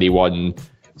Curtis when he won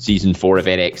season 4 of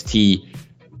NXT.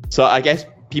 So I guess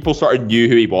people sort of knew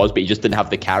who he was, but he just didn't have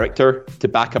the character to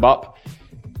back him up.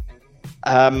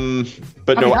 Him and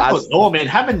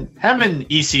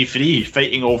EC3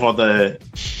 fighting over the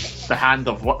hand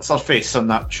of what's her face on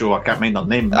that show. I can't mind her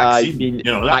name. Maxine.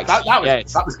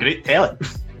 That was great telling.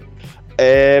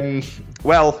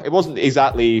 Well, it wasn't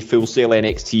exactly Full Sail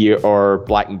NXT or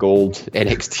Black and Gold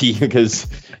NXT, because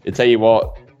I tell you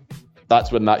what,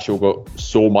 when that show got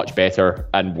so much better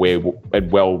and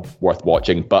well worth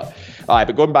watching. But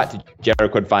going back to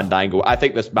Jericho and Fandango, I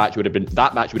think that match would have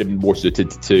been more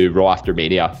suited to Raw after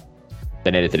Mania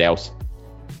than anything else.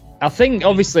 I think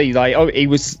obviously he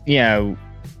was,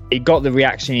 he got the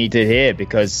reaction he did here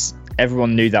because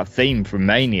everyone knew that theme from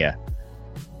Mania,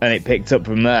 and it picked up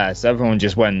from there. So everyone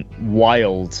just went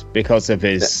wild because of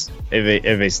his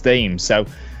theme. So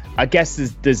I guess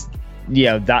there's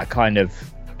that kind of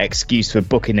excuse for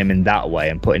booking him in that way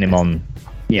and putting him on,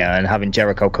 and having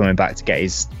Jericho coming back to get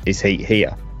his heat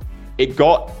here. It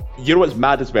got, what's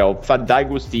mad as well?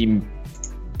 Fandango's theme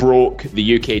broke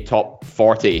the UK top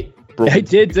 40. It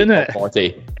did, didn't it?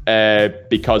 40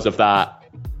 because of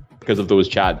those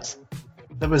chants.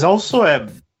 There was also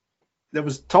there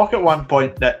was talk at one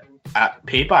point that at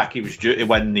Payback he was due to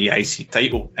win the IC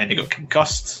title and he got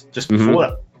concussed just before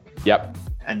it. Yep.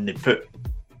 And they put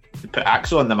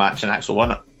Axel in the match and Axel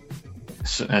won it.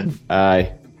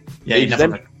 Aye. Yeah,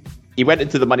 he went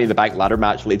into the Money in the Bank ladder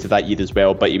match later that year as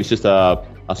well, but he was just a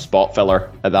spot filler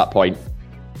at that point.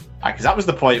 Because that was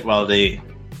the point where the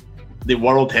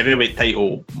World Heavyweight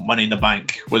title, Money in the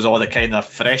Bank, was all the kind of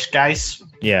fresh guys.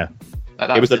 Yeah.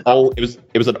 It was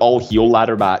an all heel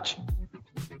ladder match.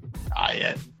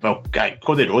 Yeah. Well,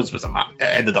 Cody Rhodes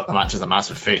ended up the match as a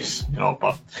massive face,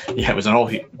 but yeah, it was an all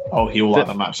heel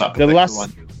ladder match.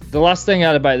 The last thing I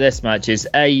had about this match is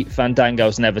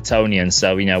Fandango's an Evertonian,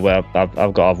 so I've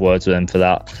got to have words with him for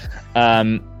that.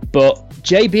 But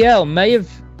JBL may have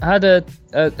had a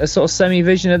sort of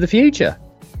semi-vision of the future.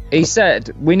 He said,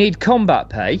 "We need combat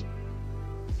pay.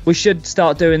 We should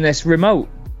start doing this remote."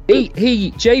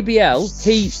 JBL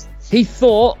he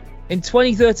thought in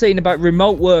 2013 about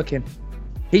remote working.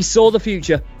 He saw the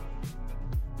future.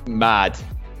 Mad.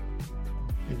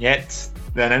 And yet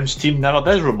the announced team never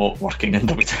did remote working in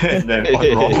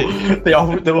WWE.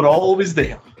 They were always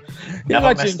there.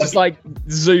 Imagine just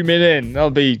zooming in. That'll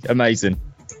be amazing.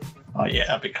 Oh yeah,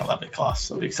 that'd be class.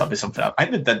 That'd be something. I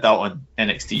think they did that on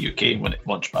NXT UK when it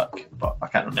launched back, but I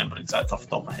can't remember exactly off the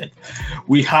top of my head.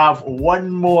 We have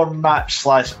one more match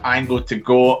 / angle to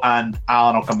go, and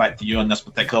Alan, I'll come back to you on this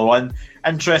particular one.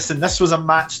 Interesting. This was a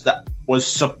match that was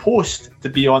supposed to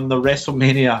be on the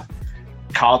WrestleMania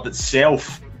card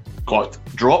itself, got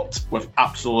dropped with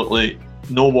absolutely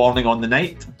no warning on the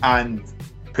night and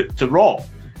put to Raw.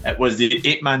 It was the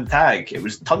 8-man tag. It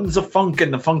was Tons of Funk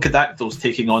and the Funkadactyls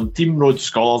taking on Team Rhodes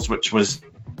Scholars, which was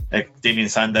Damien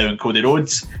Sandow and Cody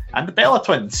Rhodes, and the Bella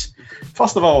Twins.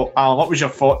 First of all, Alan, what was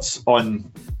your thoughts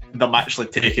on them actually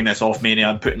taking this off Mania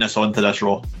and putting this onto this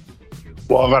Raw?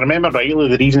 Well, if I remember rightly,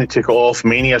 the reason they took it off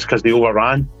Mania is because they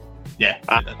overran. Yeah.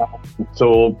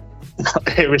 So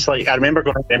it was like, I remember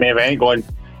going to the event going,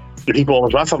 the people I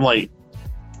was with, I'm like,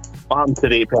 what happened to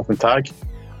the 8-person tag?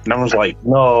 And I was like,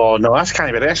 no, that's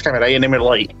kind of right. And then we're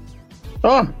like,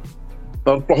 they're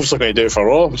obviously going to do it for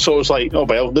Raw. So it was like, oh,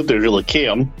 well, did they really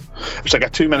care? It was like a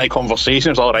 2-minute conversation.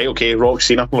 It was all right, okay, Rock,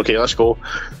 Cena, okay, let's go.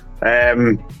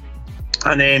 And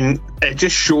then it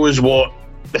just shows what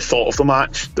they thought of the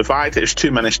match. The fact that it's 2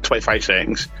 minutes, 25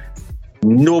 seconds.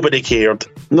 Nobody cared.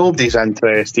 Nobody's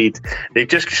interested. They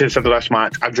just considered this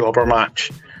match a jobber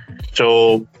match.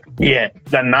 So yeah,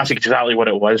 then that's exactly what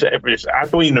it was. I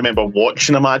don't even remember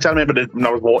watching the match. I remember when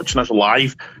I was watching this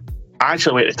live, I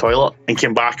actually went to the toilet and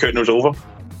came back out and it was over.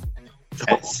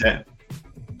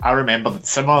 I remember,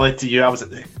 similarly to you, I was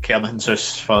at the Kernan's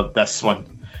house for this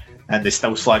one, and they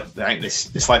still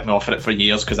slagged me off for it for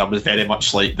years because I was very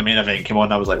much like, the main event came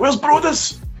on, I was like, where's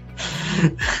Brodus?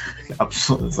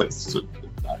 Absolutely,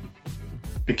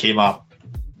 became a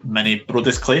mini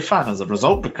Brodus Clay fan as a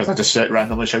result because I just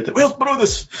randomly shouted, where's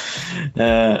Brodus?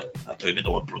 I don't even know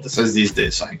what Brodus is these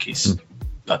days. I think he's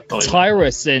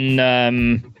Tyrus in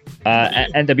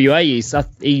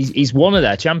NWA. He's one of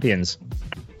their champions.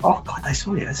 Oh god, I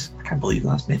saw he is. I can't believe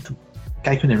that's mental.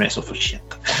 Guy couldn't wrestle for shit.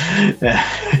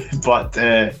 But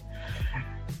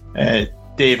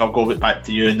Dave, I'll go back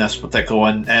to you in this particular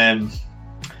one.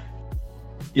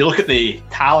 You look at the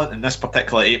talent in this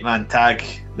particular 8-man tag.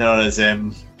 There is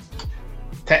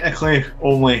technically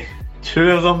only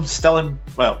 2 of them still in.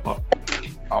 What am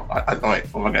I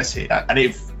going to say? I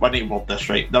need to word this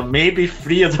right. There may be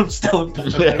 3 of them still in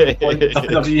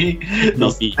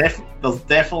WWE. There's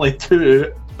definitely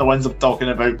 2. The ones I'm talking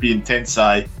about being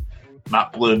Tensai,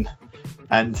 Matt Bloom,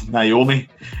 and Naomi.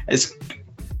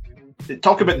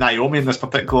 Talk about Naomi in this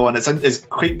particular one. It's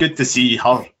quite good to see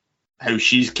her, how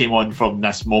she's came on from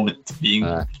this moment being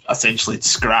essentially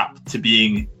scrapped to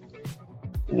being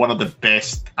one of the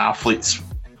best athletes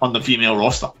on the female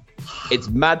roster. It's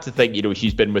mad to think,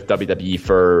 she's been with WWE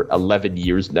for 11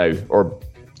 years now, or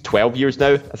 12 years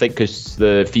now, I think, because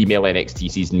the female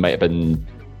NXT season might have been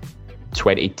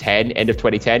 2010, end of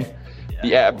 2010.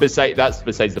 Yeah, that's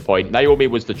besides the point. Naomi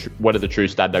was one of the true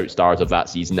standout stars of that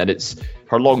season, and it's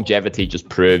her longevity just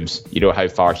proves, how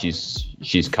far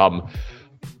she's come.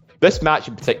 This match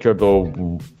in particular,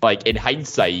 though, like in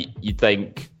hindsight, you'd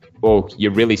think, oh, you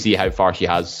really see how far she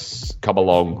has come a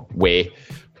long way.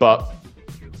 But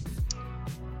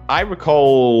I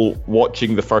recall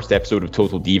watching the first episode of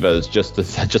Total Divas just to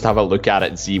have a look at it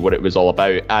and see what it was all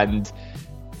about, and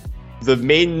the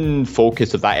main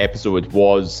focus of that episode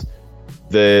was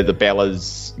the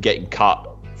Bellas getting cut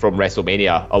from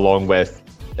WrestleMania, along with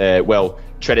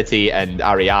Trinity and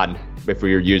Ariane, if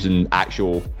we were using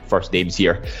actual first names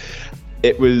here.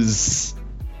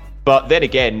 But then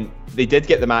again, they did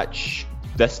get the match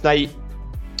this night.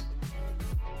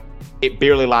 It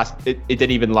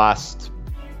didn't even last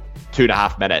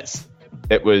 2.5 minutes.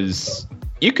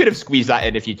 You could have squeezed that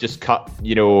in if you just cut,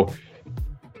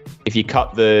 if you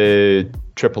cut the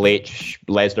Triple H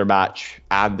Lesnar match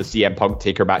and the CM Punk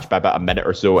Taker match by about a minute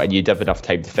or so, and you'd have enough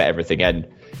time to fit everything in.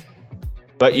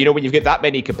 But when you've got that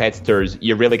many competitors,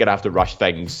 you're really gonna have to rush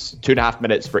things. 2.5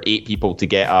 minutes for 8 people to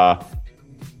get a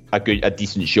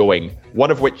decent showing.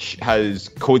 One of which has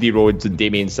Cody Rhodes and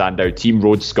Damien Sandow, Team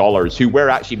Rhodes Scholars, who were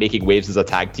actually making waves as a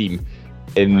tag team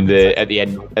at the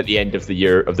end of the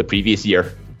year of the previous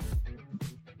year.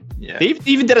 Yeah. They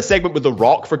even did a segment with The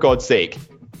Rock, for God's sake.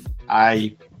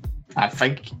 I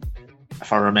think,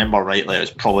 if I remember rightly, it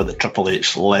was probably the Triple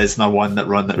H Lesnar one that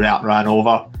ran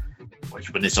over,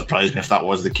 which wouldn't surprise me if that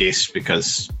was the case,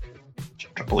 because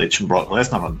Triple H and Brock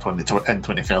Lesnar in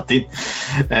 2013.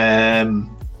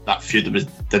 That feud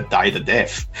did die to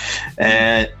death.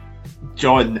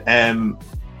 John,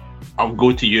 I'll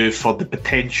go to you for the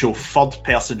potential third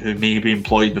person who may be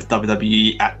employed with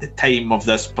WWE at the time of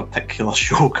this particular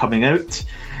show coming out.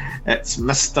 It's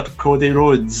Mr. Cody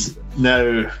Rhodes.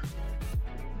 Now,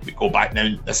 we go back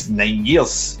now, this is 9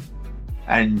 years,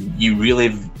 and you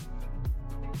really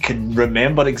can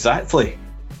remember exactly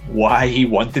why he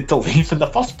wanted to leave in the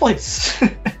first place.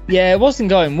 Yeah, it wasn't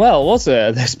going well, was it,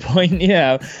 at this point?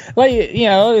 I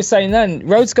was saying then,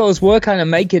 Rhodes Scholars were kind of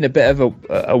making a bit of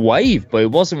a wave, but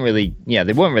it wasn't really,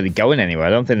 they weren't really going anywhere.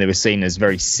 I don't think they were seen as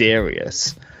very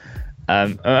serious.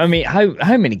 I mean,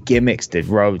 how many gimmicks did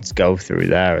Rhodes go through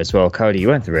there as well? Cody, you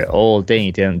went through it all, didn't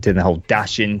you? Did the whole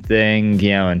dashing thing,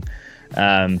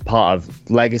 and part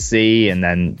of Legacy, and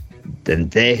then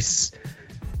this.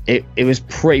 It was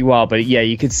pretty wild, but yeah,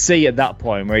 you could see at that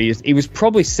point where he was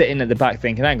probably sitting at the back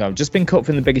thinking, hang on, I've just been cut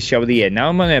from the biggest show of the year. Now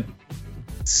I'm on a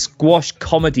squash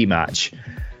comedy match,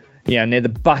 near the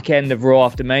back end of Raw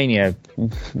after Mania.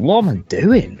 What am I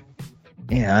doing?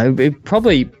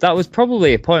 That was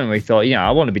probably a point where he thought,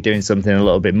 I want to be doing something a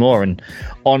little bit more and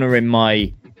honouring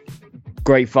my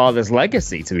great father's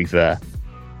legacy, to be fair.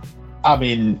 I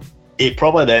mean, he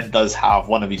probably then does have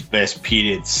one of his best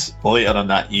periods later in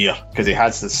that year, because he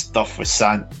has this stuff with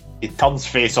he turns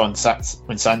face on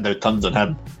when Sandow turns on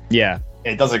him. Yeah,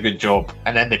 he does a good job,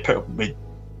 and then they put him with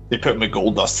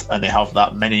Goldust, and they have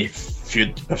that mini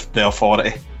feud with the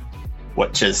Authority,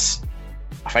 which is,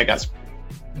 I think that's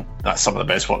some of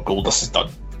the best work Goldust has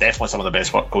done. Definitely some of the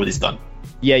best work Cody's done.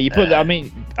 Yeah, you put. I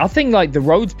mean, I think like the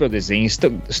Rhodes Brothers thing, you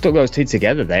stuck those two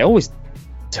together. They always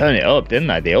turn it up, didn't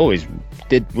they? They always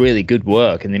did really good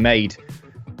work, and they made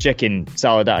chicken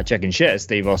salad out of chicken shit, as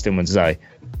Steve Austin would say.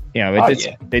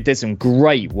 They did some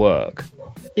great work.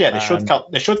 Yeah, they showed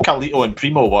Carlito and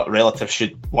Primo what relatives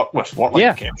should work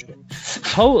like chemistry.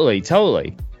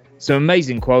 Totally. Some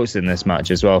amazing quotes in this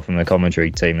match as well from the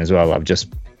commentary team as well. I've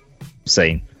just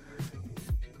seen,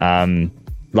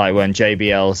 like when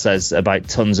JBL says about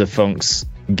Tons of Funk's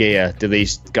gear, do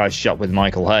these guys shop with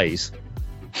Michael Hayes?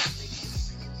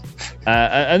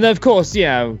 And of course,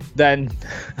 then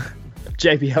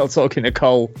JBL talking to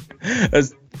Cole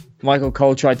as Michael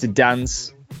Cole tried to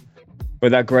dance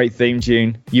with that great theme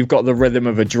tune. You've got the rhythm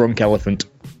of a drunk elephant.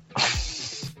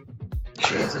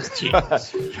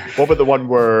 Jesus. What about the one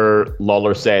where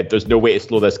Lawler said, there's no way to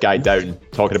slow this guy down,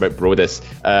 talking about Brodus?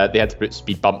 They had to put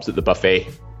speed bumps at the buffet.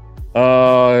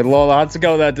 Oh, Lawler had to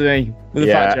go there, didn't he? With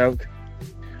a fat joke.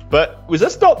 But was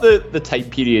this not the time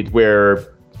period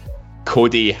where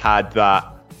Cody had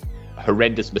that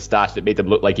horrendous moustache that made him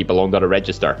look like he belonged on a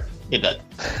register? He did.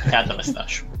 He had the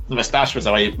moustache. The moustache was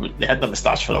away. They had the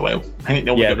moustache for a while. I think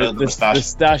they only got rid of the moustache. The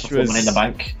stash was in the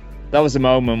bank. That was a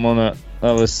moment, wasn't it?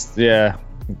 That was, yeah.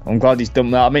 I'm glad he's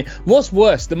done that. I mean, what's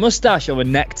worse, the moustache or a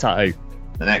neck tattoo?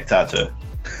 The neck tattoo.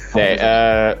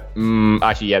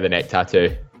 Actually, the neck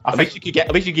tattoo. At least you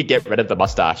could get rid of the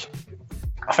moustache.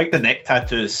 I think the neck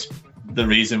tattoo is the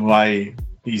reason why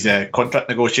these contract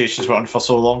negotiations went on for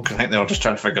so long, because I think they were just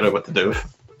trying to figure out what to do.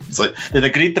 It's like they'd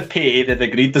agreed to pay, they'd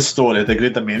agreed the story, they'd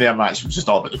agreed the Mania match. It was just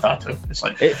all about the tattoo. It's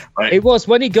like it was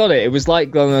when he got it. It was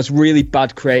like one of those really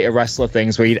bad creator wrestler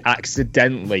things where he'd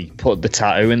accidentally put the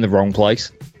tattoo in the wrong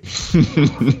place.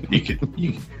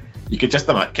 you could just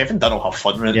imagine Kevin Dunn will have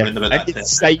fun around about that. And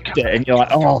saved it, and you're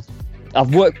like, oh,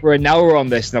 I've worked for an hour on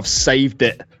this and I've saved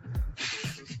it.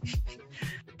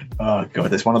 Oh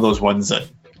god, it's one of those ones that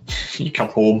you come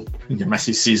home and your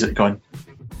missus sees it going,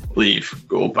 leave,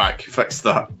 go back, fix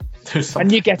that, do something.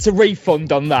 And you get a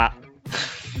refund on that.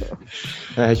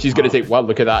 She's going to take one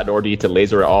look at that in order to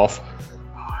laser it off.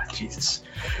 Oh, Jesus.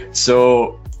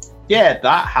 So, yeah,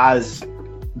 that has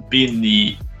been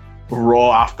the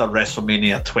Raw after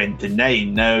WrestleMania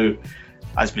 29. Now,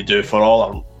 as we do for all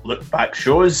our look-back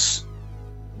shows,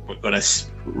 we're going to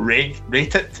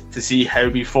rate it to see how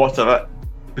we thought of it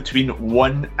between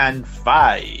 1 and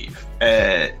 5.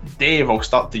 Dave, I'll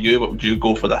start to you. What would you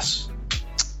go for this?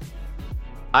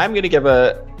 I'm going to give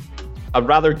a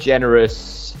rather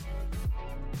generous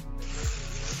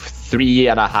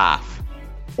 3.5.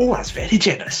 Oh, that's very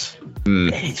generous.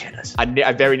 Very generous.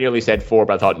 I very nearly said 4,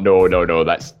 but I thought, no,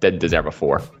 that didn't deserve a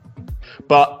 4.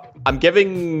 But I'm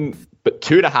giving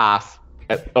 2.5,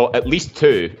 at least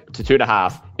 2 to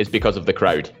 2.5 is because of the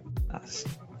crowd. That's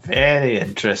very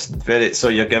interesting. So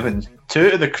you're giving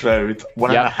 2 to the crowd,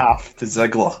 1.5 to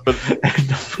Ziggler.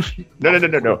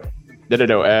 No.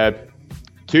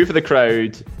 2 for the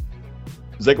crowd.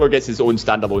 Ziggler gets his own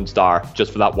standalone star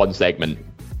just for that one segment,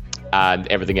 and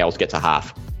everything else gets a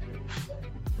half.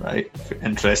 Right.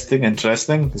 Interesting.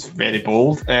 It's very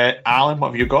bold. Alan, what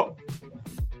have you got?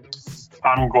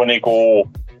 I'm going to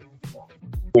go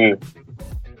 2.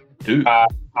 2.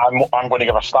 I'm going to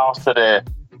give a star to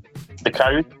the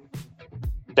crowd,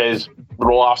 because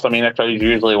Raw after Mania crowd is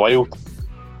usually wild,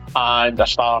 and a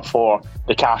star for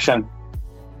the cash-in.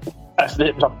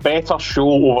 It was a better show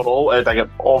overall. I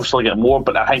obviously get more,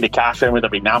 but I think the cash-in would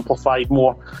have been amplified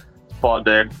more. But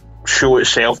the show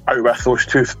itself, out with those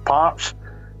 2 parts,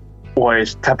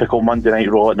 was typical Monday Night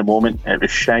Raw at the moment. It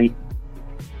was shite.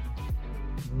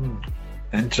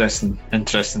 Interesting.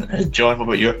 John, what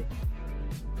about you?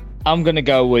 I'm going to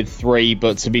go with 3,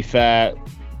 but to be fair,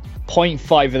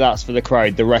 0.5 of that's for the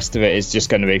crowd. The rest of it is just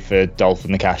going to be for Dolph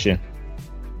and the cash-in.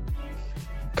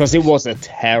 Because it was a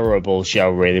terrible show,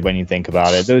 really, when you think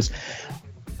about it.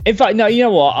 In fact, no, you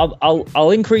know what?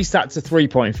 I'll increase that to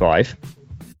 3.5,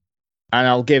 and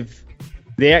I'll give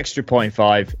the extra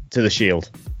 0.5 to the Shield.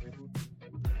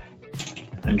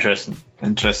 Interesting.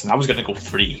 I was going to go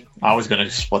 3. I was going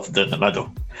to split it down the middle.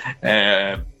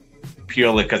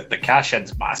 Purely because the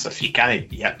cash-in's massive. You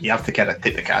have to kind of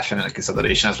take the cash-in into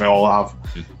consideration, as we all have.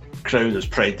 Crowd is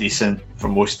pretty decent for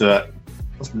most of it.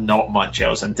 There's not much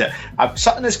else into it.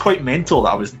 Something that's quite mental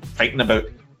that I was thinking about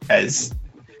is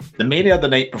the Mania the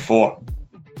night before.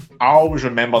 I always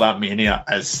remember that Mania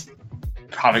as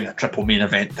having a triple main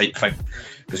event type thing,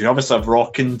 because you obviously have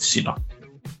Rock and Cena,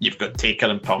 you've got Taker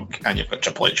and Punk, and you've got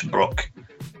Triple H and Brock.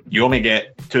 You only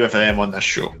get 2 of them on this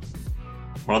show.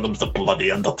 One of them's the bloody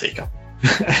Undertaker.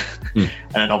 And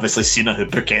then obviously Cena, who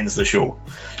bookends the show.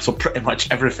 So pretty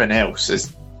much everything else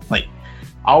is like,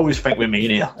 I always think with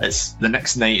Mania, it's the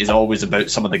next night is always about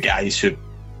some of the guys who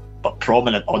were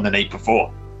prominent on the night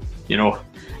before, you know.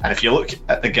 And if you look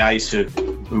at the guys who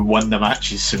won the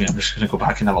matches, I mean, I'm just going to go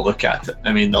back and have a look at it.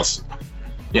 I mean, there's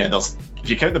if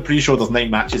you count the pre-show, there's 9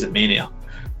 matches at Mania.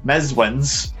 Miz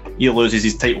wins, he loses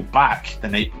his title back the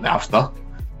night after.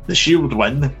 The Shield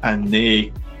win, and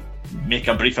they make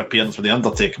a brief appearance for the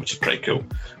Undertaker, which is pretty cool.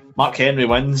 Mark Henry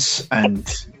wins,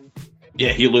 and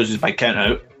he loses by count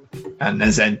out, and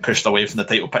is then pushed away from the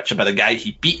title picture by the guy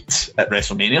he beat at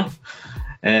WrestleMania.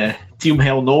 Team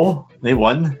Hell No, they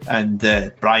won, and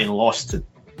Bryan lost to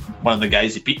one of the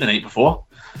guys he beat the night before.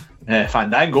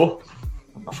 Fandango,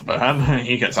 enough about him,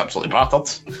 he gets absolutely battered.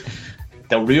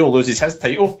 Del Rio loses his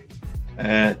title.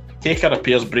 Taker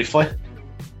appears briefly.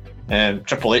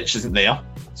 Triple H isn't there,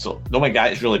 so the only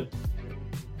guys that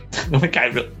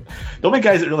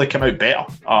really come out better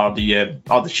are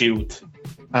the Shield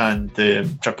and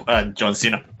John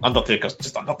Cena. Undertaker's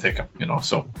just Undertaker, you know.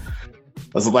 So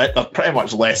there's pretty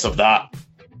much less of that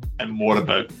and more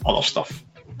about other stuff,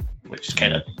 which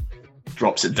kind of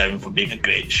drops it down from being a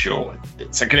great show.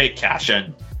 It's a great cash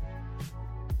in,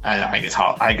 and I think it's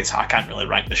hard. I can't really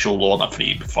rank the show lower than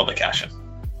 3 before the cash in,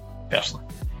 personally.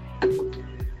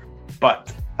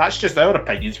 But that's just our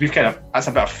opinions. That's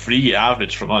about a 3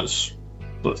 average from us.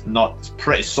 So it's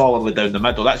pretty solidly down the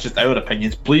middle. That's just our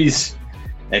opinions. Please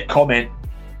comment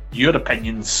your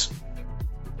opinions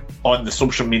on the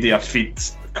social media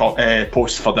feeds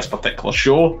post for this particular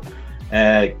show.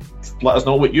 Let us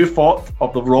know what you thought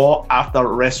of the Raw after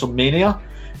WrestleMania,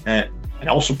 and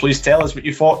also please tell us what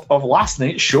you thought of last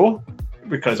night's show,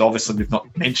 because obviously we've not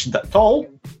mentioned it at all,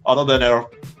 other than our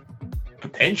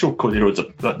potential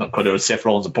Seth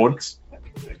Rollins opponents.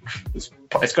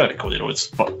 It's going to be Cody Rhodes,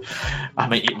 but I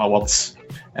might eat my words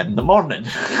in the morning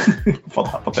for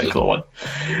that particular one.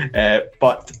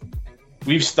 But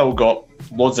we've still got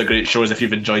loads of great shows. If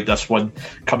you've enjoyed this one,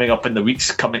 coming up in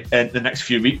the next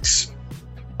few weeks.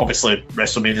 Obviously,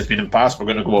 WrestleMania's been in the past. We're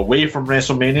going to go away from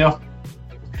WrestleMania.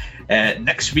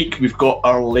 Next week, we've got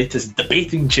our latest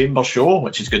Debating Chamber show,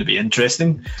 which is going to be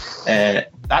interesting.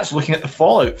 That's looking at the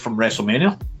fallout from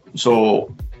WrestleMania.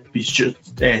 So be sure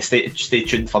stay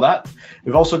tuned for that.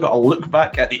 We've also got a look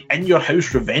back at the In Your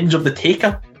House Revenge of the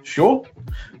Taker show,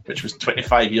 which was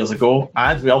 25 years ago.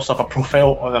 And we also have a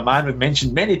profile on a man we've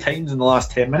mentioned many times in the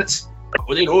last 10 minutes,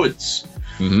 Cody Rhodes.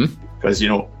 Because,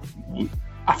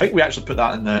 I think we actually put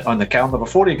that on the calendar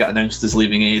before he got announced as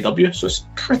leaving AEW, so it's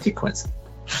pretty coincidental.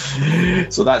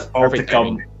 So that's all to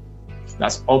come.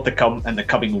 That's all to come in the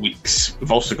coming weeks.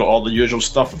 We've also got all the usual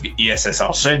stuff. We've got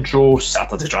ESSR Central,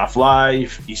 Saturday Draft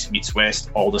Live, East Meets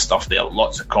West, all the stuff there.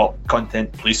 Lots of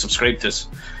content. Please subscribe to us.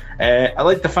 I'd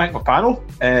like to thank my panel.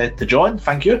 To John,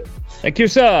 thank you. Thank you,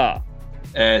 sir.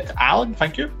 To Alan,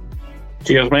 thank you.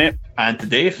 Cheers, mate. And to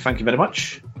Dave, thank you very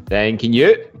much. Thanking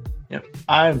you. Yep.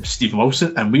 I'm Stephen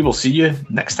Wilson, and we will see you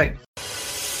next time.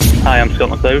 Hi, I'm Scott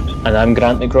McLeod. And I'm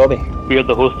Grant McRobbie. We are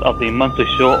the hosts of the monthly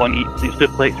show on Eat Sleep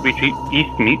Suplex Retreat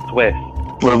East Meets West,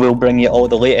 where we'll bring you all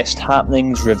the latest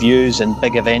happenings, reviews and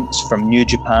big events from New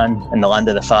Japan and the land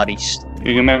of the Far East. You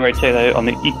can remember to check that out on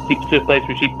the Eat Sleep Suplex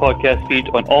Retreat podcast feed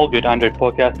on all good Android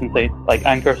podcasting sites like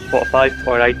Anchor, Spotify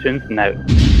or iTunes now.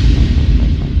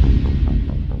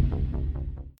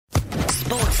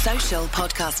 Sports Social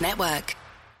Podcast Network.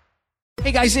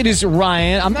 Hey guys, it is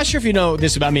Ryan. I'm not sure if you know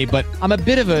this about me, but I'm a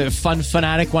bit of a fun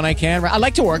fanatic when I can. I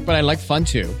like to work, but I like fun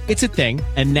too. It's a thing.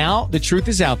 And now the truth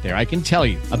is out there. I can tell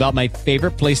you about my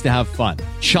favorite place to have fun.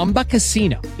 Chumba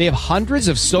Casino. They have hundreds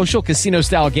of social casino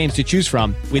style games to choose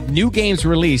from with new games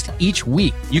released each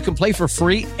week. You can play for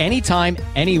free anytime,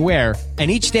 anywhere. And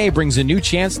each day brings a new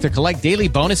chance to collect daily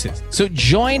bonuses. So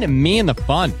join me in the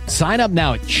fun. Sign up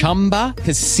now at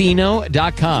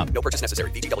ChumbaCasino.com. No purchase necessary.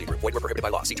 VGW Group. Void where prohibited by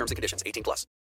law. See terms and conditions. 18+.